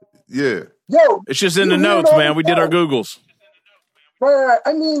just Yo, it's just in the notes, man. We did our Googles. Right.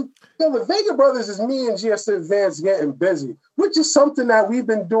 I mean, the Vega Brothers is me and GS Advance getting busy, which is something that we've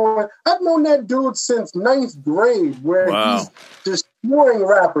been doing. I've known that dude since 9th grade, where he's destroying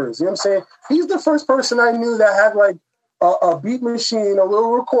rappers. You know what I'm saying? He's the first person I knew that had like a beat machine, a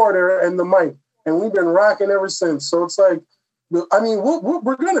little recorder, and the mic, and we've been rocking ever since. So it's like, I mean,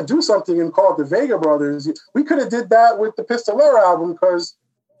 we're gonna do something and call it the Vega Brothers. We could have did that with the Pistolero album because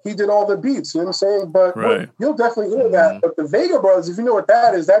he did all the beats. You know what I'm saying? But you'll definitely hear that. But the Vega Brothers, if you know what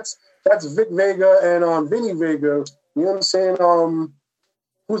that is, that's Vic Vega and Vinny Vega. You know what I'm saying?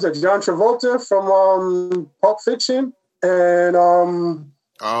 Who's that? John Travolta from Pulp Fiction and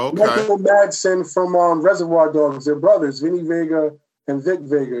Michael Madsen from Reservoir Dogs. They're brothers, Vinny Vega and Vic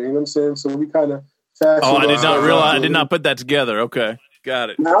Vega. You know what I'm saying? So we kind of. I did not realize. I did not put that together. Okay,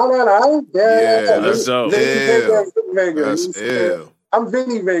 got it. No. Yeah. That's dope. I'm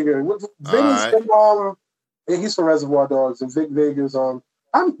Vinny Vega. Vinny's from he's from Reservoir Dogs, and Vic Vega's I'm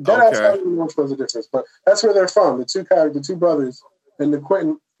that's how you know which one's the difference, but that's where they're from. The two brothers in the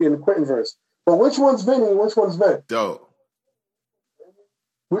Quentin verse. But which one's Vinny? Which one's Vic? Dope.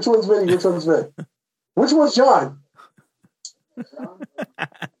 Which one's Vinny? Which one's Vic? Which one's John?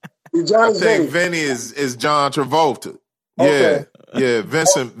 I think Vinny is John Travolta. Okay. Yeah,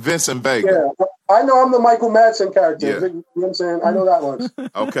 Vincent Vega. Yeah, I know I'm the Michael Madsen character. Yeah. You know what I'm saying? I know that one.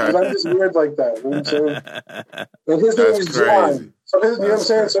 Okay. But I'm just weird like that. You know what I'm saying? And his name is John. So you know what I'm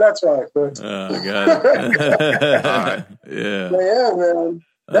saying? So that's why. But. Got it. Right. Yeah. But yeah, man.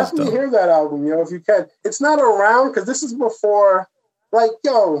 Definitely hear that album, if you can. It's not around because this is before,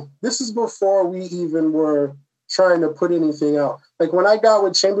 this is before we even were trying to put anything out. Like when I got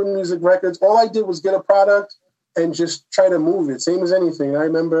with Chamber Music Records, all I did was get a product and just try to move it. Same as anything. I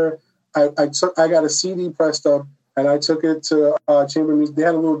remember I got a CD pressed up and I took it to Chamber Music. They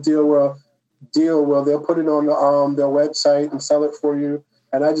had a little deal where they'll put it on their website and sell it for you.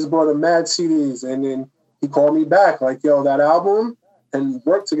 And I just bought a mad CDs, and then he called me back like, yo, that album, and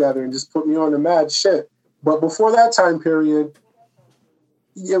worked together and just put me on the mad shit. But before that time period,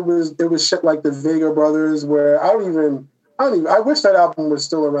 it was shit like the Vega Brothers, where I wish that album was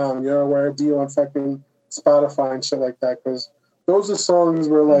still around, where it'd be on fucking Spotify and shit like that, because those are songs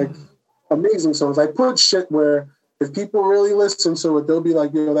were like amazing songs. I put shit where if people really listen to it, they'll be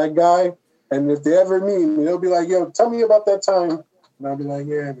like, yo, that guy, and if they ever meet me, they'll be like, yo, tell me about that time, and I'll be like,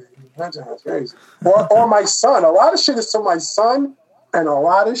 yeah, man, that sounds crazy. Or my son. A lot of shit is to my son, and a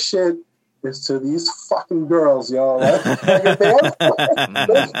lot of shit is to these fucking girls, yo. Right? Like if they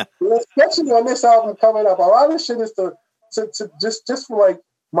ever, especially on this album coming up, a lot of shit is to just for like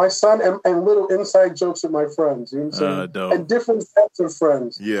my son and little inside jokes with my friends. You know what I'm saying? And different sets of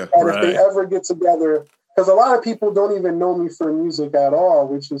friends. Yeah. And if they ever get together, because a lot of people don't even know me for music at all,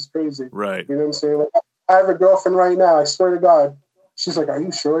 which is crazy. Right. You know what I'm saying? Like, I have a girlfriend right now. I swear to God. She's like, are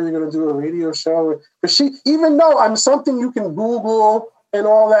you sure you're going to do a radio show? Because even though I'm something you can Google and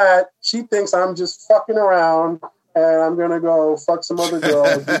all that, she thinks I'm just fucking around and I'm going to go fuck some other girl.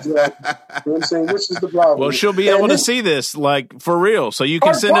 You know what I'm saying? Which is the problem. Well, she'll be able to see this, like, for real. So you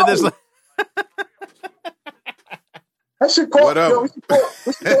can send her this. I should call. We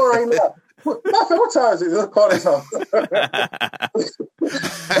should call right now. What time is it? Let's call this up.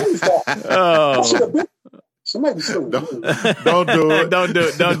 She might be don't do it. Don't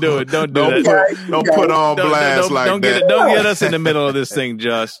do it. Don't put on blast like that. Don't get us in the middle of this thing,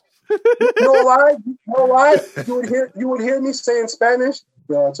 Josh. You know why? You would hear me say in Spanish,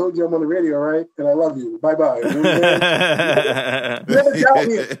 yo, I told you I'm on the radio, right? And I love you. Bye-bye. You never doubt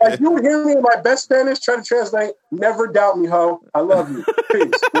me. Like, you would hear me in my best Spanish, try to translate, never doubt me, ho. I love you.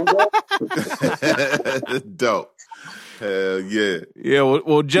 Peace. Dope. Hell yeah. Yeah,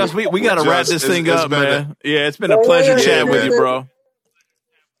 well, Just, we got to wrap this thing up, man. Yeah, it's been a pleasure chatting with you, bro.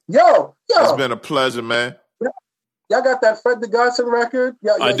 Yo. It's been a pleasure, man. Y'all got that Fred the Godson record?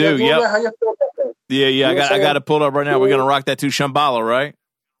 I do, yeah. How you feel about that? Yeah, I got it pulled up right now. We're going to rock that to Shambhala, right?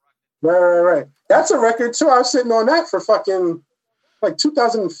 Right. That's a record, too. I was sitting on that for fucking,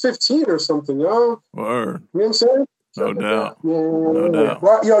 2015 or something, yo. Word. You know what I'm saying? No doubt. Yeah. No doubt.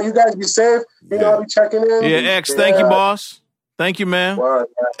 Well, yo, you guys be safe. I'll be checking in. Yeah, X, thank you, boss. Thank you, man.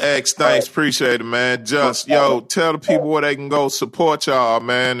 X, thanks. Appreciate it, man. Just, tell the people where they can go support y'all,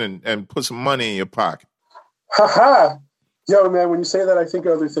 man, and put some money in your pocket. Haha. Yo, man, when you say that, I think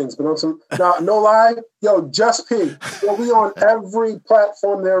of other things. But on some, no lie, yo, Just P. Yo, we on every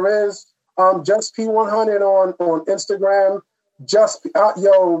platform there is. Just P100 on Instagram. Just P.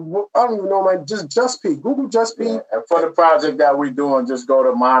 Yo, I don't even know, man. Just P. Google Just P. Yeah. And for the project that we're doing, just go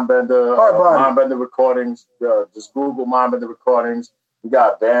to Mindbender Recordings. Just Google Mindbender Recordings. We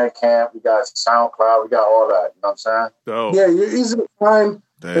got Bandcamp, we got SoundCloud, we got all that. You know what I'm saying? Oh. Yeah, you're easy to find.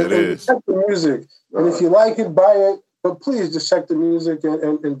 And check the music. And if you like it, buy it. But please just check the music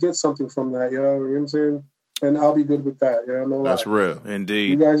and get something from that. You know what I'm saying? And I'll be good with that. You know? That's real.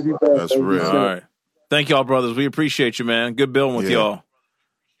 Indeed. You guys be better. That's real. All right. Thank y'all, brothers. We appreciate you, man. Good building with y'all.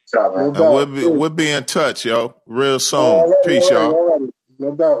 Man. And we'll be in touch, yo. Real soon. Peace, y'all.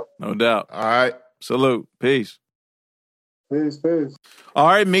 No doubt. No doubt. All right. Salute. Peace. Peace. All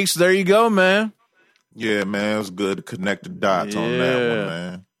right, Meeks, there you go, man. Yeah, man. It was good to connect the dots on that one,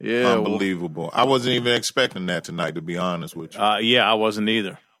 man. Yeah. Unbelievable. I wasn't even expecting that tonight, to be honest with you. Yeah, I wasn't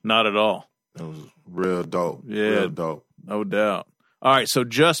either. Not at all. It was real dope. Yeah. Real dope. No doubt. All right, so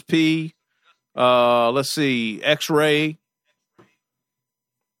Just P, let's see, X-Ray.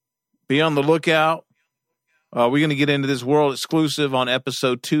 Be on the lookout. We're going to get into this world exclusive on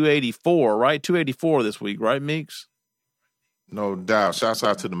episode 284, right? 284 this week, right, Meeks? No doubt. Shouts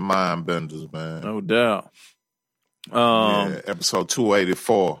out to the Mindbenders, man. No doubt. Episode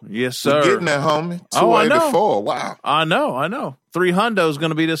 284. Yes, sir. We're getting that, homie. 284. Wow. I know. 300 is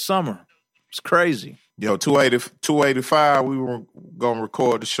going to be this summer. It's crazy. Yo, 285, we were going to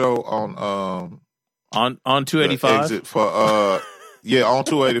record the show on 285? Exit for, on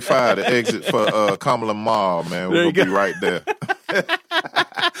 285, the exit for Kamala Mall, man. We're going to be right there.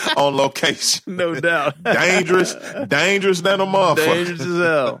 On location. No doubt. Dangerous than a motherfucker. Dangerous as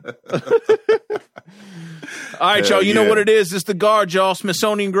hell. All right, y'all. You know what it is. It's the Guard, y'all.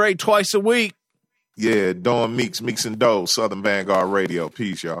 Smithsonian Great twice a week. Yeah, doing Meeks and Doe, Southern Vanguard Radio.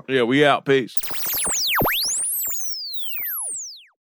 Peace, y'all. Yeah, we out. Peace.